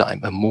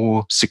paradigm, a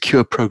more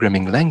secure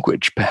programming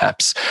language,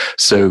 perhaps.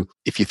 So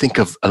if you think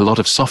of a lot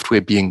of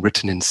software being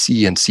written in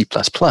C and C++,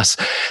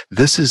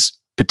 this is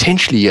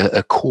potentially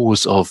a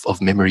cause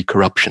of memory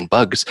corruption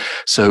bugs.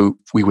 So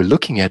we were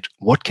looking at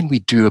what can we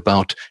do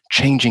about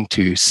changing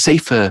to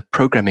safer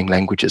programming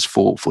languages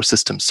for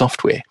system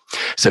software.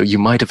 So you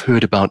might have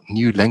heard about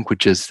new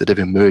languages that have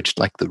emerged,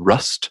 like the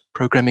Rust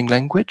programming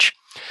language.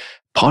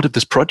 Part of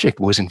this project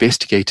was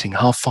investigating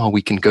how far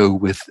we can go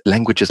with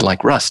languages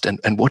like Rust, and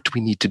what do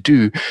we need to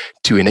do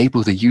to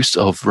enable the use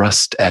of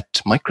Rust at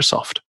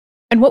Microsoft.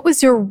 And what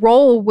was your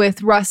role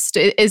with Rust?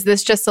 Is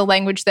this just a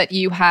language that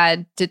you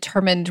had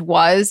determined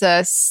was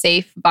a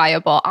safe,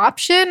 viable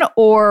option,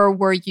 or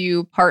were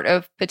you part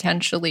of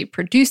potentially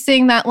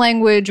producing that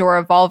language or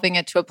evolving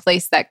it to a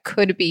place that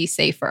could be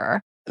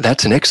safer?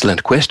 That's an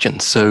excellent question.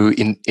 So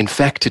in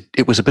fact,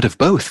 it was a bit of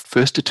both.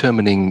 First,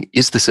 determining,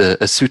 is this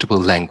a suitable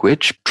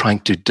language, trying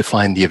to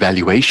define the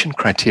evaluation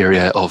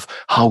criteria of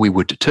how we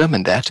would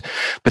determine that.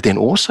 But then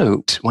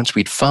also, once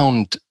we'd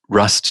found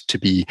Rust to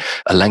be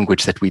a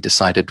language that we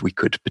decided we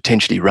could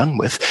potentially run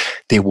with,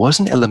 there was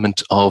an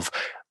element of,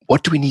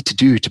 what do we need to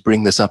do to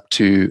bring this up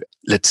to,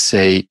 let's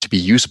say, to be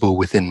usable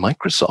within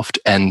Microsoft?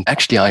 And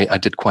actually, I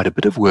did quite a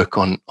bit of work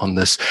on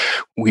this.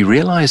 We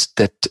realized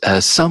that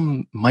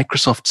some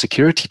Microsoft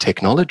security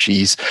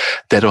technologies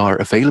that are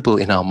available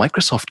in our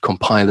Microsoft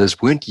compilers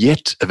weren't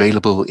yet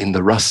available in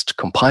the Rust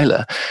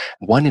compiler.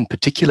 One in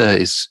particular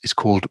is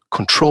called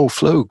Control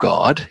Flow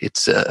Guard.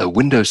 It's a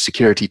Windows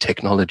security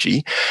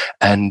technology,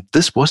 and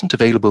this wasn't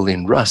available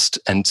in Rust.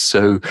 And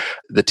so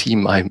the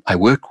team I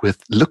work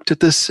with looked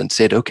at this and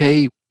said,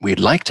 okay, we'd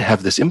like to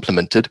have this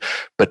implemented,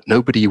 but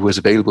nobody was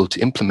available to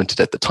implement it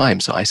at the time.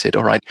 So I said,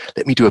 all right,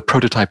 let me do a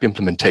prototype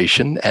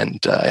implementation.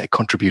 And I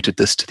contributed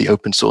this to the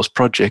open source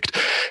project.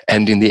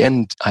 And in the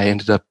end, I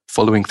ended up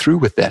following through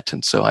with that.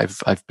 And so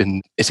I've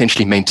been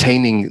essentially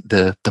maintaining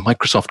the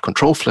Microsoft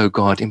Control Flow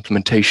Guard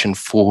implementation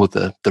for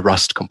the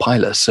Rust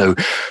compiler. So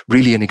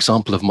really an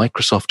example of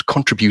Microsoft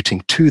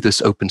contributing to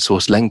this open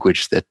source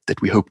language that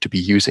we hope to be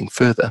using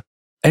further.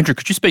 Andrew,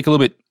 could you speak a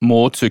little bit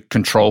more to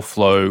Control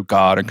Flow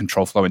Guard and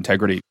Control Flow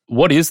Integrity?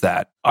 What is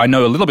that? I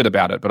know a little bit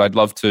about it, but I'd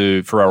love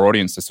to, for our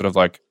audience, to sort of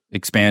like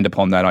expand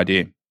upon that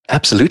idea.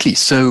 Absolutely.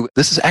 So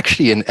this is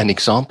actually an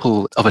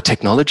example of a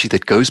technology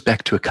that goes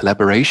back to a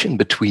collaboration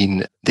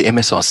between the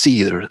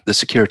MSRC, the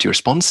Security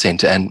Response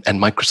Center, and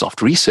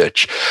Microsoft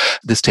Research.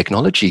 This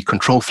technology,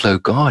 Control Flow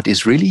Guard,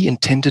 is really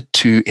intended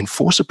to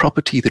enforce a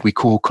property that we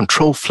call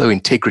control flow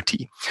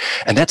integrity.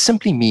 And that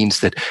simply means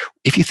that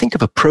if you think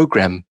of a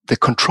program, the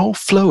control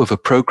flow of a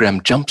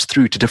program jumps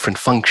through to different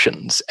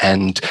functions.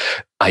 And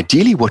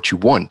ideally, what you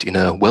want in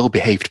a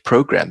well-behaved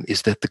program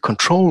is that the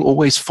control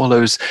always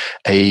follows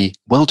a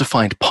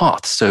well-defined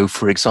path. So,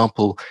 for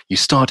example, you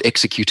start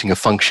executing a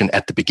function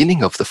at the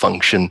beginning of the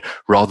function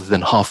rather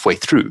than halfway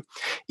through.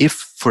 If,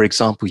 for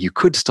example, you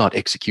could start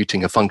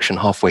executing a function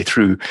halfway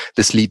through,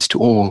 this leads to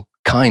all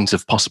kinds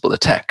of possible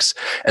attacks.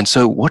 And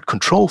so what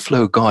Control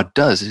Flow Guard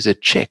does is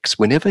it checks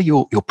whenever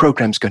your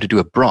program's going to do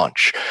a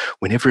branch,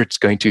 whenever it's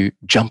going to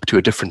jump to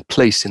a different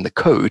place in the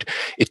code,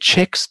 it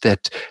checks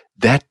that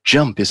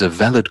jump is a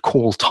valid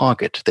call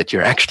target, that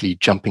you're actually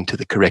jumping to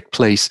the correct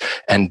place.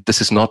 And this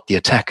is not the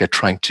attacker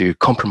trying to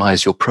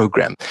compromise your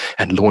program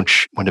and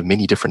launch one of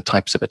many different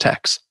types of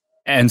attacks.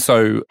 And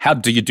so how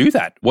do you do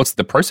that? What's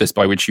the process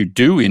by which you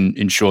do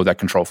ensure that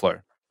control flow?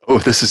 Oh,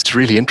 this is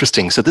really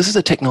interesting. So this is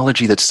a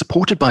technology that's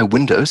supported by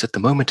Windows. At the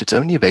moment, it's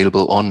only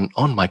available on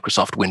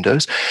Microsoft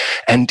Windows.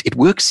 And it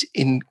works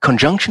in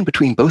conjunction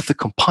between both the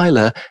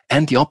compiler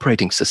and the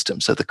operating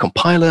system. So the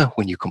compiler,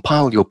 when you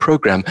compile your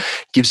program,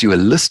 gives you a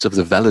list of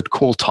the valid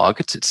call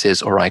targets. It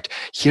says, all right,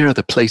 here are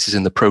the places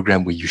in the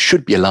program where you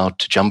should be allowed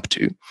to jump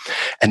to.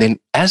 And then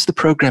as the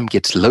program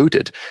gets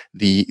loaded,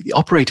 the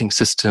operating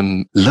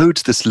system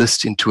loads this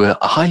list into a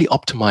highly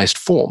optimized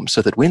form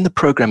so that when the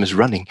program is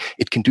running,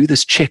 it can do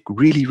this check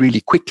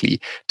really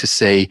quickly to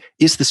say,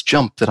 is this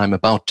jump that I'm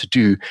about to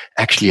do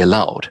actually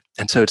allowed?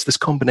 And so it's this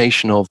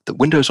combination of the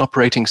Windows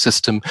operating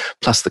system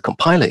plus the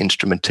compiler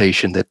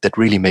instrumentation that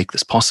really make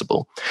this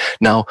possible.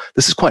 Now,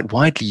 this is quite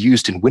widely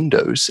used in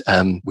Windows.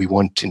 We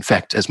want, in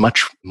fact, as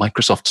much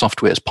Microsoft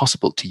software as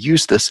possible to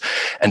use this.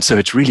 And so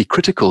it's really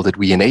critical that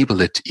we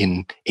enable it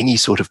in any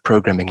sort of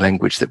programming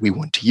language that we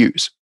want to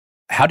use.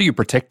 How do you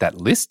protect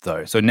that list,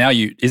 though? So now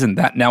isn't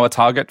that now a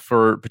target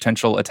for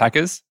potential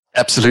attackers?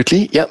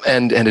 Absolutely, yep,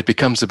 and it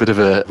becomes a bit of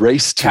a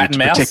race to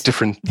protect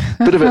different,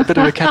 bit of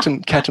a cat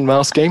and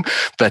mouse game.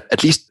 But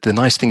at least the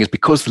nice thing is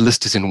because the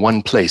list is in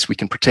one place, we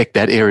can protect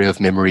that area of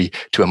memory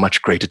to a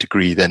much greater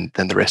degree than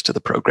the rest of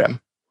the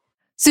program.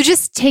 So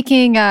just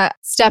taking a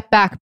step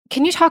back,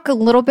 can you talk a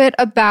little bit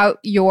about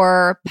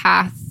your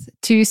path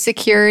to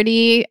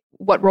security?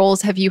 What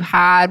roles have you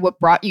had? What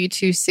brought you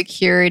to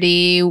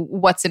security?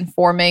 What's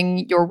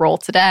informing your role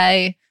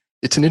today?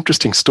 It's an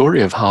interesting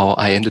story of how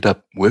I ended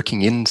up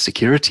working in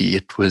security.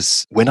 It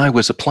was when I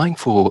was applying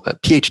for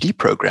PhD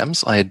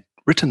programs, I had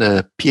written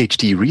a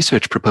PhD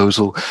research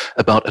proposal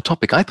about a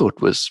topic I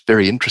thought was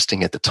very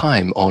interesting at the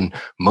time on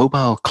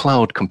mobile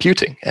cloud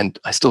computing. And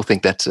I still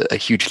think that's a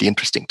hugely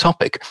interesting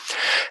topic.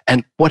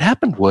 And what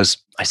happened was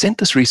I sent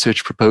this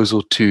research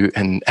proposal to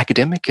an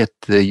academic at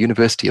the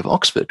University of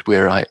Oxford,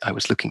 where I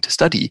was looking to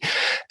study.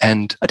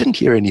 And I didn't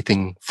hear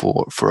anything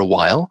for a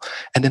while.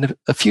 And then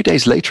a few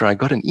days later, I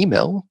got an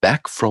email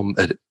back from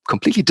a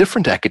completely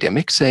different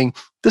academic saying,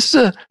 this is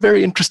a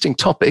very interesting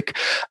topic.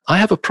 I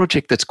have a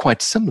project that's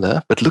quite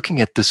similar, but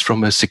looking at this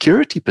from a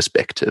security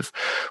perspective,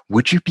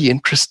 would you be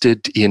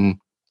interested in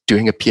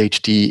doing a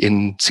PhD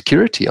in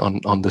security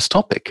on this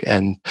topic?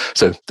 And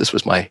so this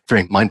was my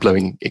very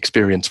mind-blowing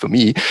experience for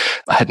me.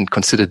 I hadn't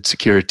considered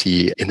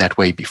security in that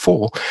way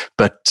before,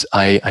 but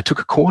I took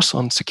a course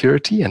on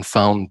security and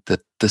found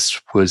that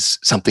this was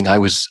something I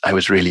was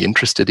really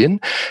interested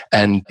in,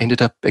 and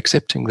ended up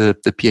accepting the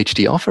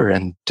PhD offer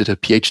and did a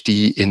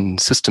PhD in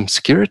system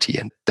security.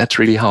 And that's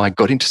really how I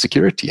got into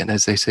security. And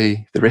as they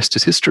say, the rest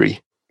is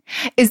history.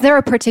 Is there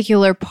a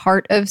particular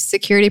part of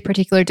security,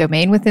 particular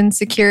domain within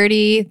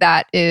security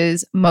that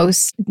is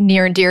most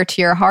near and dear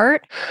to your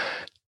heart?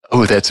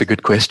 Oh, that's a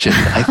good question.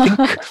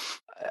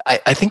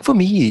 I think for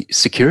me,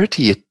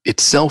 security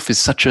itself is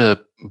such a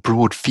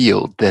broad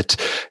field that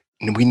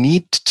we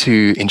need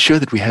to ensure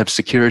that we have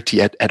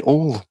security at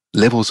all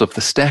levels of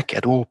the stack,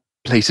 at all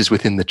places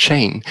within the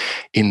chain,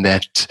 in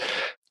that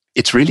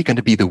it's really going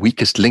to be the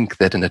weakest link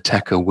that an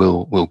attacker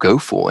will go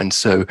for. And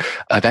so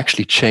I've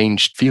actually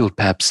changed field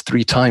perhaps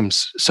 3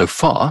 times so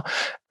far.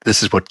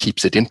 this is what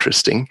keeps it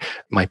interesting.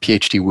 My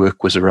PhD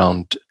work was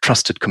around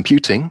trusted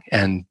computing.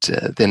 And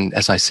then,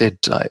 as I said,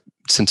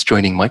 since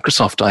joining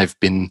Microsoft, I've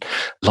been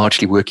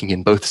largely working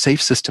in both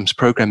safe systems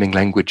programming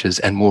languages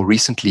and more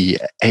recently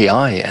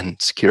AI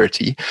and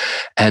security.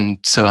 And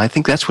so I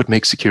think that's what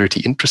makes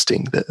security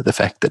interesting, the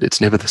fact that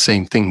it's never the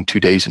same thing 2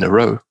 days in a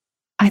row.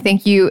 I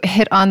think you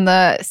hit on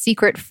the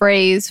secret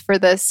phrase for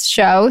this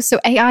show. So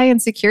AI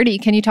and security,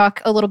 can you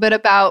talk a little bit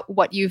about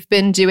what you've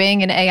been doing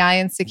in AI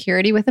and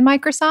security within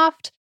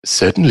Microsoft?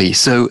 Certainly.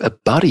 So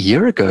about a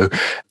year ago,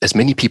 as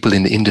many people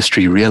in the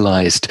industry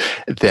realized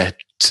that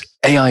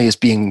AI is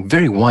being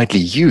very widely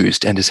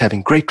used and is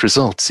having great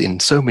results in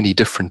so many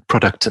different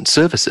products and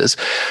services,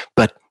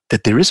 but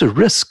that there is a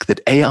risk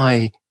that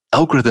AI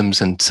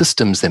algorithms and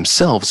systems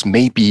themselves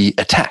may be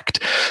attacked.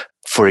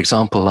 For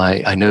example,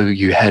 I know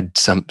you had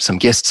some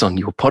guests on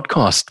your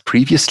podcast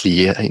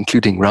previously,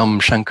 including Ram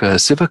Shankar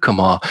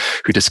Sivakumar,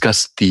 who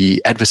discussed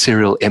the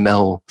adversarial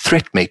ML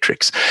threat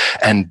matrix.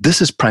 And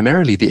this is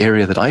primarily the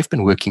area that I've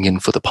been working in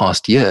for the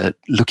past year,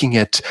 looking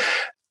at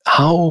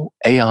how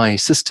AI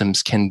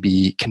systems can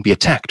be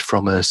attacked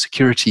from a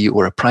security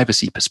or a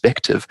privacy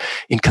perspective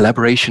in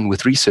collaboration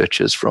with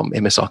researchers from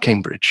MSR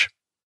Cambridge.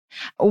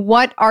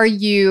 What are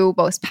you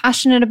most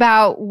passionate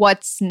about?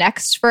 What's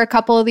next for a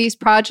couple of these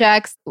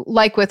projects?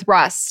 Like with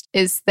Rust,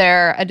 is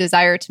there a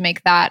desire to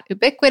make that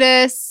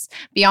ubiquitous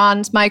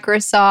beyond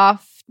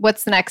Microsoft?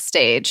 What's the next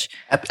stage?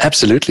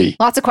 Absolutely.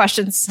 Lots of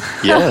questions.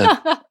 Yeah.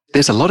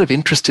 There's a lot of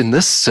interest in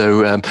this.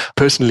 So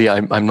personally,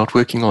 I'm not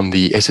working on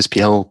the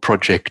SSPL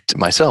project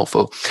myself,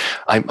 or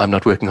I'm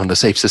not working on the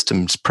Safe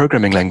Systems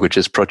Programming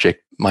Languages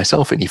project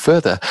myself any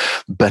further.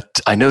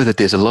 But I know that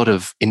there's a lot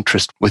of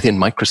interest within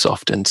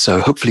Microsoft. And so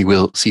hopefully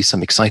we'll see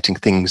some exciting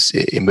things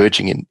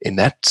emerging in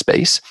that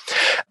space.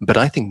 But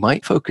I think my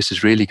focus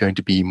is really going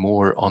to be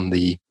more on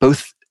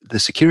both the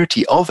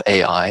security of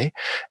AI,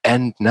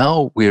 and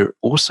now we're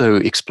also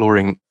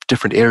exploring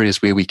different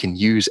areas where we can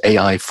use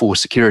AI for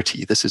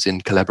security. This is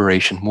in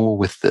collaboration more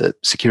with the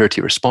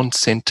Security Response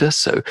Center.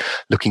 So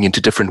looking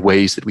into different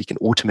ways that we can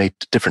automate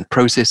different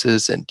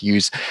processes and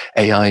use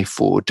AI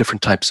for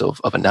different types of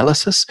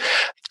analysis.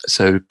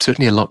 So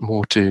certainly a lot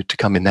more to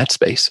come in that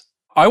space.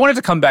 I wanted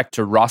to come back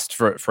to Rust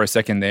for a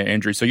second there,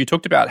 Andrew. So you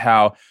talked about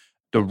how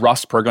the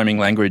Rust programming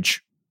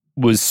language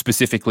was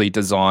specifically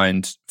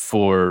designed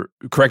for,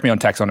 correct me on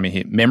taxonomy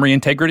here, memory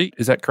integrity.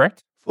 Is that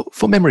correct?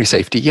 For memory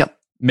safety, yeah.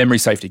 Memory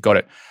safety, got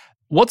it.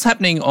 What's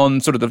happening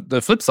on sort of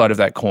the flip side of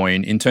that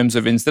coin in terms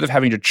of instead of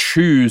having to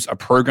choose a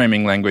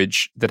programming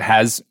language that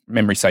has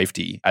memory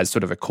safety as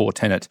sort of a core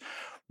tenet,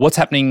 what's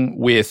happening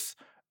with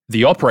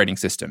the operating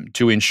system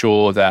to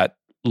ensure that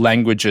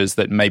languages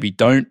that maybe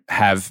don't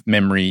have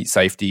memory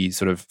safety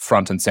sort of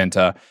front and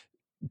center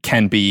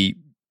can be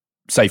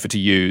safer to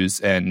use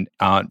and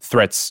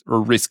threats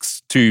or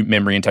risks to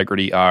memory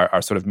integrity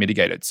are sort of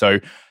mitigated? So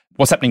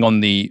what's happening on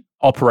the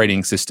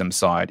operating system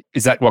side?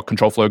 Is that what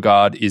Control Flow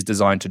Guard is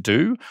designed to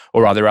do?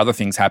 Or are there other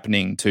things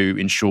happening to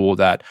ensure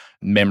that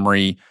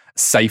memory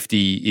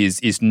safety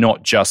is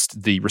not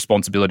just the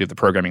responsibility of the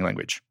programming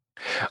language?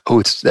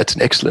 Oh, that's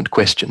an excellent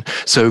question.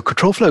 So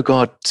Control Flow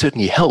Guard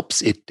certainly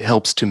helps. It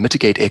helps to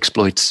mitigate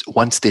exploits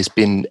once there's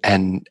been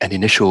an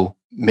initial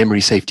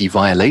memory safety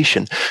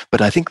violation.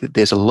 But I think that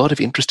there's a lot of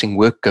interesting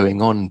work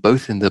going on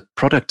both in the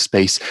product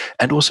space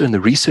and also in the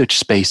research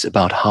space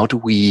about how do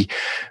we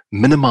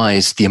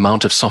minimize the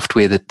amount of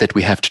software that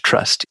we have to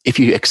trust. If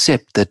you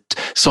accept that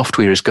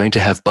software is going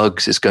to have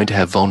bugs, is going to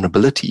have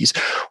vulnerabilities,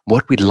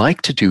 what we'd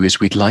like to do is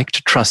we'd like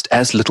to trust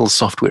as little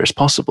software as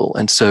possible.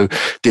 And so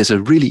there's a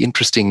really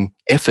interesting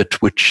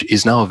effort which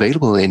is now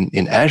available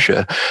in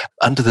Azure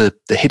under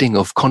the heading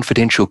of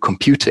confidential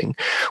computing,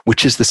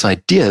 which is this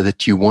idea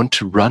that you want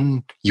to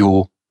run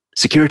your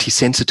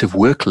security-sensitive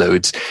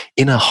workloads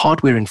in a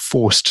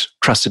hardware-enforced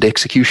trusted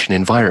execution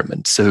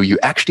environment. So you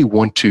actually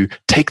want to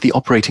take the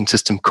operating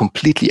system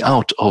completely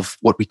out of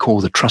what we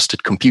call the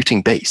trusted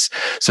computing base,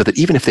 so that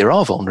even if there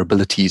are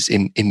vulnerabilities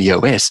in the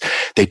OS,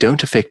 they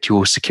don't affect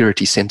your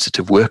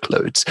security-sensitive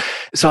workloads.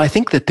 So I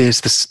think that there's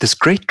this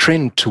great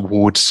trend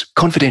towards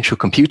confidential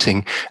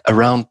computing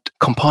around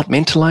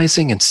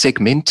compartmentalizing and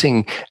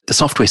segmenting the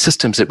software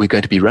systems that we're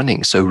going to be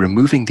running. So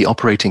removing the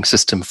operating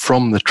system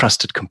from the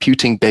trusted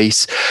computing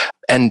base.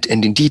 And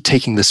indeed,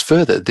 taking this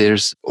further,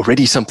 there's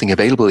already something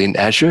available in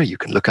Azure. You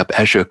can look up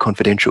Azure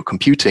Confidential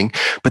Computing,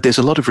 but there's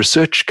a lot of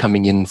research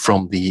coming in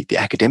from the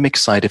academic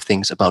side of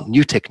things about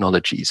new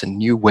technologies and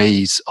new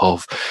ways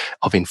of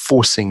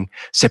enforcing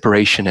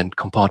separation and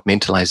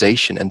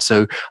compartmentalization. And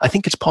so I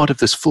think it's part of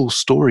this full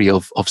story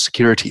of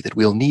security that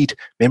we'll need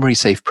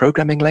memory-safe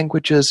programming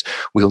languages,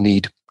 we'll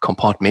need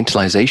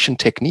compartmentalization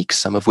techniques,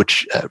 some of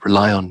which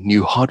rely on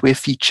new hardware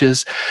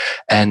features.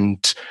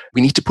 And we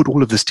need to put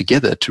all of this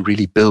together to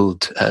really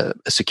build a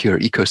secure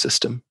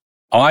ecosystem.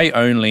 I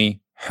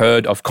only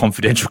heard of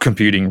confidential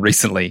computing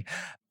recently.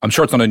 I'm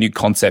sure it's not a new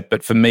concept,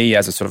 but for me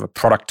as a sort of a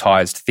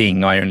productized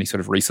thing, I only sort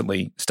of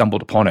recently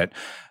stumbled upon it.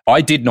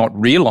 I did not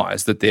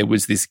realize that there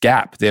was this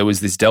gap. There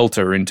was this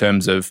delta in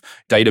terms of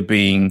data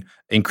being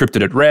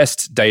encrypted at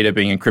rest, data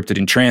being encrypted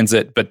in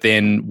transit, but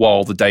then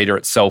while the data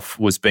itself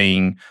was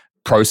being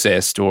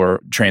processed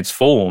or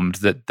transformed,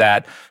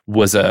 that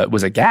was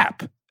a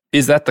gap.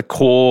 Is that the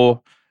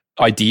core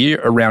idea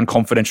around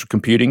confidential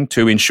computing,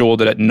 to ensure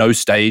that at no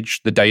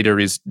stage the data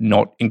is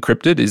not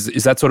encrypted?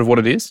 Is that sort of what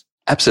it is?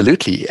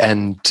 Absolutely.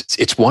 And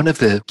it's one of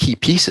the key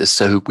pieces.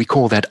 So we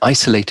call that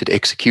isolated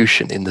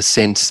execution, in the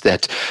sense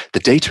that the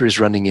data is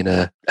running in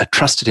a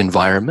trusted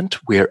environment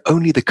where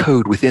only the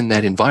code within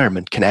that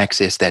environment can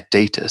access that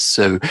data.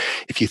 So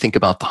if you think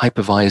about the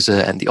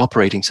hypervisor and the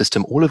operating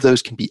system, all of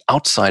those can be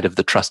outside of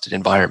the trusted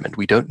environment.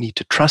 We don't need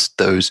to trust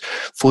those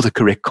for the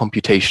correct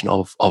computation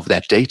of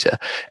that data.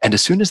 And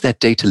as soon as that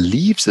data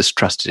leaves this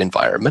trusted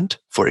environment,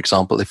 for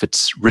example, if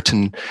it's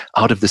written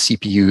out of the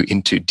CPU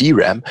into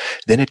DRAM,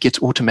 then it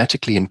gets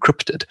automatically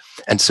encrypted.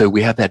 And so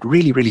we have that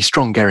really, really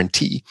strong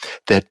guarantee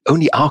that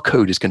only our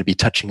code is going to be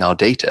touching our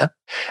data.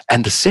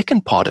 And the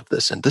second part of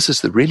this, and this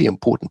is the really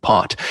important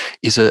part,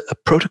 is a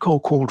protocol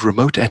called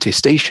remote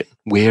attestation,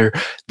 where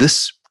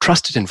this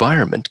trusted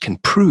environment can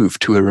prove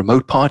to a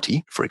remote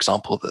party, for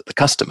example, the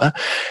customer,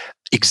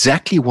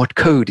 exactly what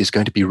code is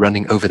going to be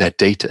running over that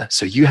data.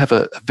 So you have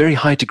a very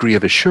high degree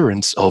of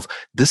assurance of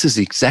this is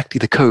exactly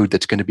the code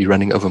that's going to be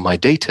running over my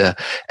data,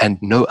 and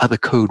no other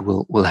code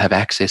will have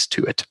access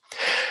to it.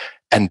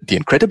 And the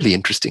incredibly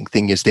interesting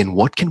thing is then,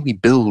 what can we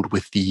build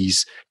with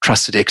these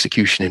trusted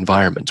execution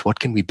environments? What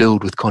can we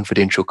build with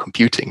confidential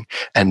computing?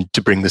 And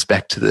to bring this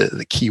back to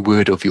the key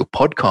word of your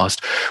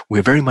podcast,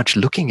 we're very much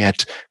looking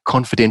at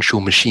confidential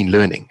machine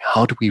learning.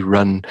 How do we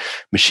run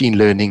machine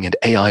learning and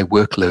AI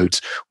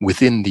workloads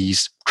within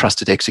these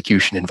trusted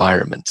execution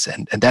environments?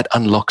 And that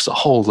unlocks a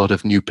whole lot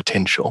of new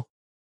potential.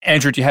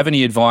 Andrew, do you have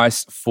any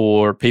advice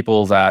for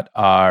people that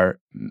are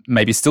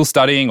maybe still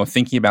studying or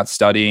thinking about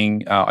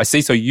studying? I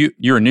see. So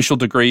your initial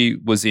degree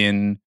was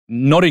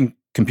not in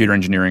computer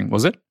engineering,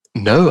 was it?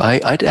 No,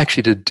 I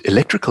actually did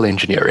electrical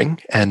engineering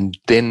and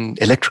then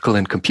electrical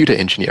and computer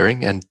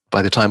engineering. And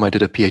by the time I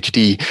did a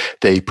PhD,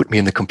 they put me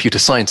in the computer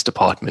science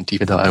department,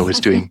 even though I was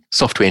doing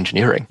software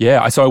engineering.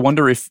 Yeah. So I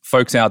wonder if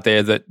folks out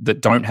there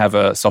that don't have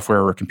a software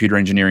or a computer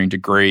engineering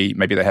degree,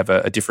 maybe they have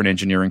a different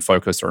engineering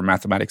focus or a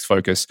mathematics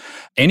focus.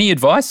 Any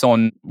advice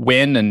on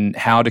when and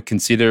how to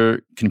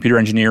consider computer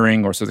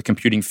engineering or sort of the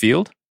computing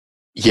field?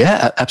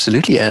 Yeah,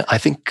 absolutely. I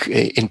think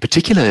in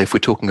particular, if we're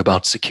talking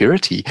about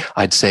security,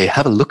 I'd say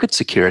have a look at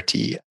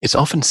security. It's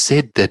often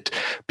said that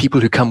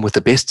people who come with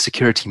the best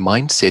security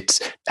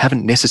mindsets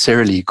haven't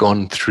necessarily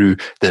gone through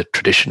the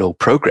traditional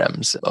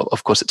programs.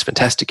 Of course, it's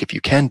fantastic if you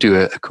can do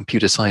a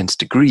computer science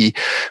degree,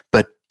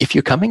 but if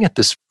you're coming at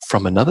this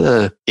from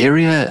another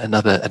area,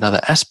 another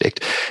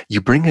aspect,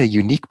 you bring a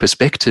unique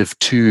perspective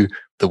to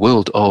the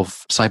world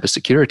of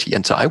cybersecurity.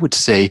 And so I would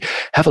say,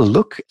 have a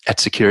look at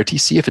security,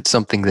 see if it's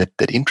something that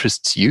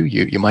interests you.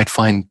 You might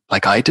find,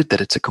 like I did,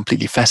 that it's a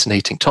completely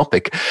fascinating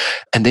topic.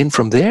 And then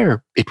from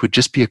there, it would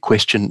just be a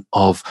question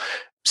of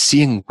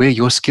seeing where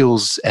your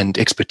skills and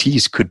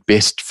expertise could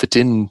best fit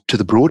in to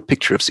the broad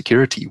picture of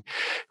security.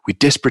 We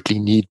desperately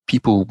need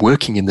people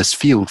working in this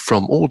field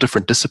from all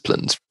different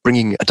disciplines,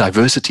 bringing a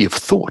diversity of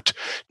thought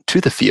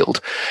to the field.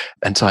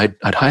 And so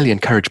I'd highly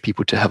encourage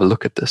people to have a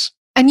look at this.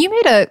 And you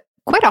made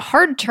quite a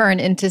hard turn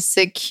into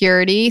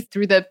security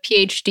through the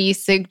PhD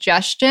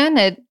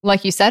suggestion.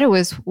 Like you said, it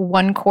was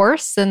one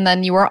course and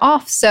then you were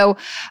off. So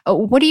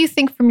what do you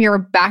think from your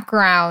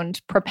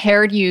background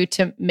prepared you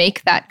to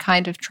make that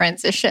kind of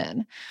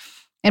transition?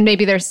 And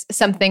maybe there's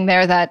something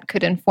there that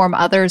could inform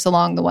others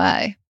along the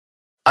way.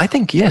 I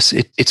think, yes,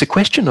 it's a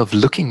question of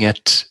looking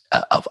at,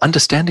 of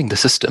understanding the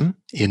system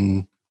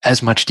in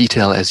as much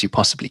detail as you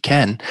possibly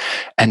can,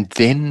 and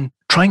then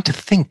trying to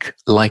think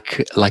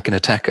like an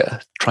attacker,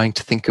 trying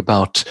to think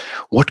about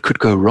what could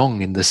go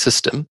wrong in the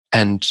system.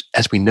 And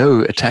as we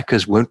know,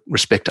 attackers won't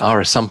respect our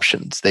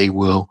assumptions. They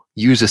will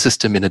use a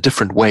system in a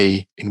different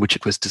way in which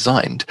it was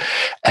designed.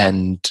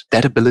 And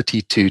that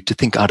ability to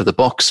think out of the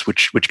box,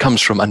 which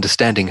comes from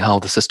understanding how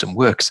the system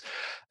works,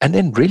 and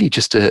then really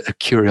just a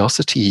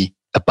curiosity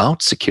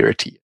about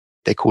security.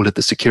 They call it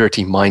the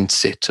security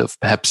mindset of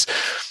perhaps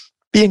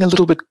being a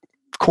little bit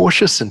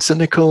cautious and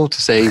cynical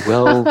to say,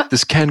 well,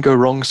 this can go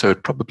wrong, so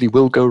it probably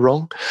will go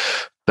wrong.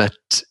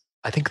 But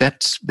I think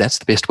that's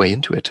the best way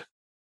into it.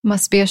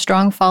 Must be a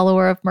strong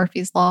follower of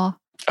Murphy's Law.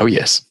 Oh,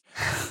 yes.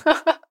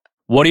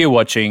 What are you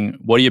watching?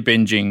 What are you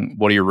binging?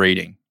 What are you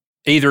reading?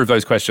 Either of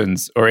those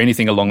questions or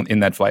anything along in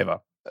that flavor.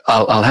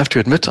 I'll have to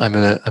admit I'm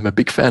a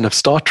big fan of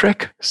Star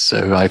Trek.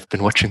 So I've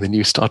been watching the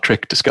new Star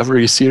Trek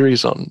Discovery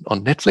series on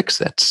Netflix.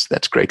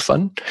 That's great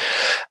fun.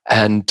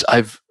 And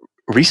I've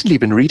recently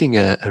been reading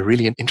a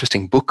really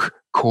interesting book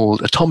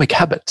called Atomic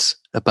Habits,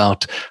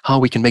 about how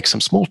we can make some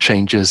small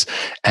changes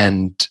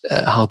and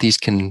how these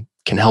can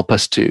help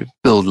us to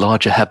build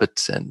larger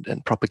habits and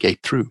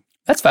propagate through.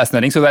 That's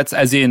fascinating. So that's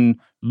as in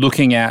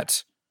looking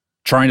at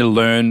trying to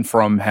learn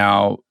from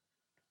how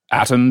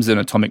atoms and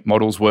atomic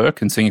models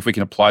work and seeing if we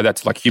can apply that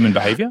to like human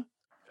behavior?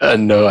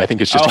 No, I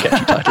think it's just a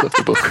catchy title of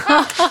the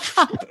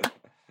book.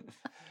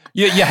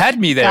 You had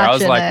me there. I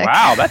was like,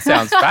 wow, that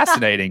sounds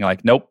fascinating.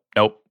 Like, nope,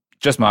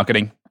 just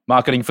marketing.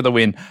 Marketing for the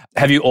win.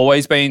 Have you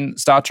always been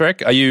Star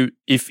Trek? Are you,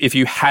 if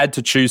you had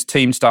to choose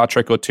Team Star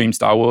Trek or Team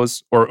Star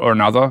Wars or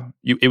another,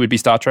 it would be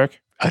Star Trek?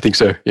 I think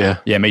so, yeah.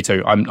 Yeah, me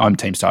too. I'm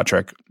Team Star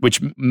Trek,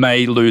 which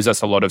may lose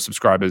us a lot of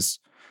subscribers,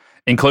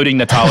 including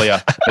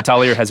Natalia.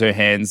 Natalia has her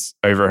hands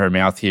over her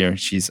mouth here.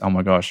 She's, oh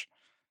my gosh.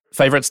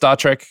 Favorite Star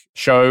Trek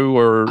show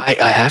or? I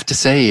have to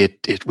say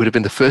it would have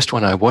been the first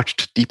one I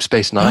watched, Deep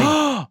Space Nine.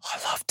 I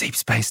love Deep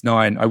Space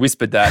Nine. I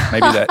whispered that.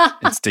 Maybe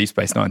it's Deep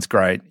Space Nine's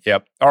great.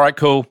 Yep. All right,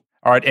 cool.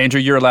 All right, Andrew,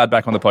 you're allowed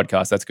back on the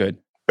podcast. That's good.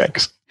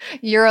 Thanks.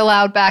 You're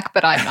allowed back,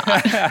 but I'm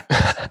not.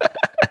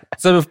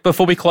 So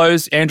before we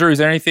close, Andrew, is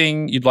there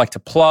anything you'd like to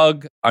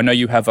plug? I know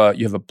you have a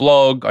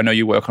blog. I know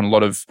you work on a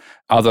lot of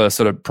other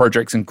sort of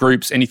projects and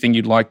groups. Anything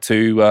you'd like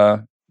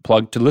to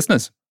plug to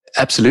listeners?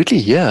 Absolutely,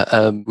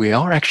 yeah. We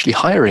are actually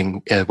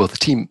hiring. The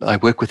team I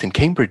work with in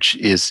Cambridge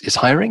is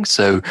hiring.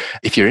 So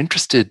if you're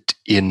interested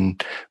in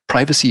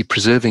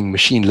privacy-preserving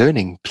machine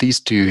learning, please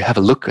do have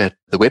a look at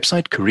the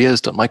website,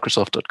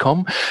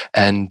 careers.microsoft.com,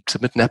 and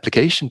submit an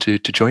application to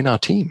join our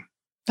team.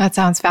 That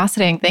sounds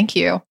fascinating. Thank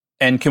you.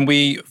 And can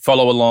we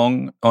follow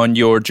along on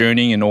your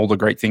journey and all the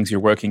great things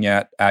you're working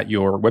at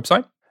your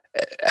website?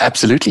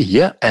 Absolutely,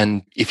 yeah.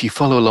 And if you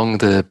follow along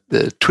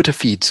the Twitter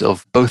feeds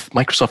of both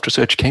Microsoft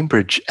Research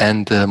Cambridge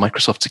and the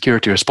Microsoft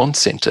Security Response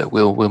Center,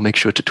 we'll make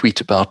sure to tweet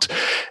about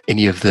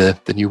any of the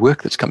new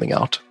work that's coming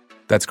out.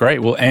 That's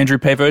great. Well, Andrew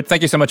Paverd,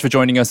 thank you so much for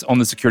joining us on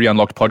the Security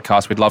Unlocked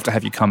podcast. We'd love to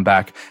have you come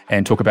back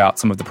and talk about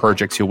some of the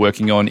projects you're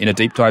working on in a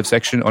deep dive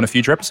section on a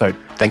future episode.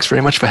 Thanks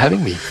very much for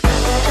having me.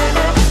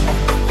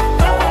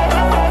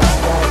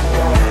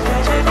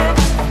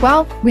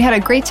 Well, we had a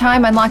great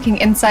time unlocking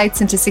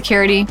insights into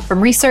security,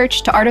 from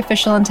research to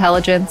artificial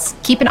intelligence.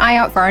 Keep an eye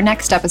out for our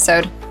next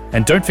episode.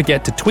 And don't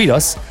forget to tweet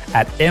us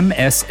at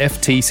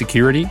MSFT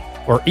Security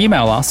or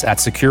email us at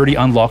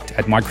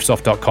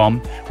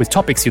securityunlocked@microsoft.com with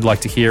topics you'd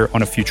like to hear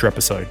on a future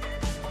episode.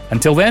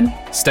 Until then,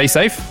 stay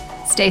safe.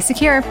 Stay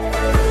secure.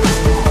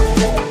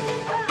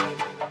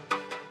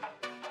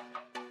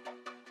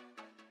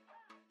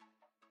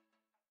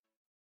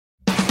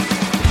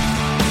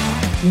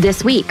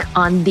 This week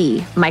on the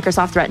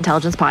Microsoft Threat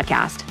Intelligence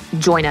Podcast,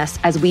 join us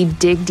as we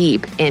dig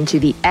deep into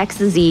the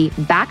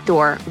XZ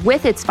backdoor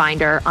with its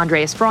finder,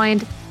 Andreas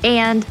Freund,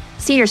 and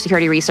senior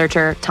security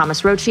researcher,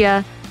 Thomas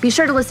Rochia. Be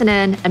sure to listen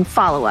in and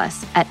follow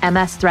us at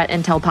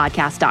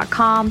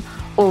msthreatintelpodcast.com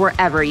or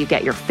wherever you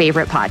get your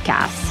favorite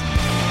podcasts.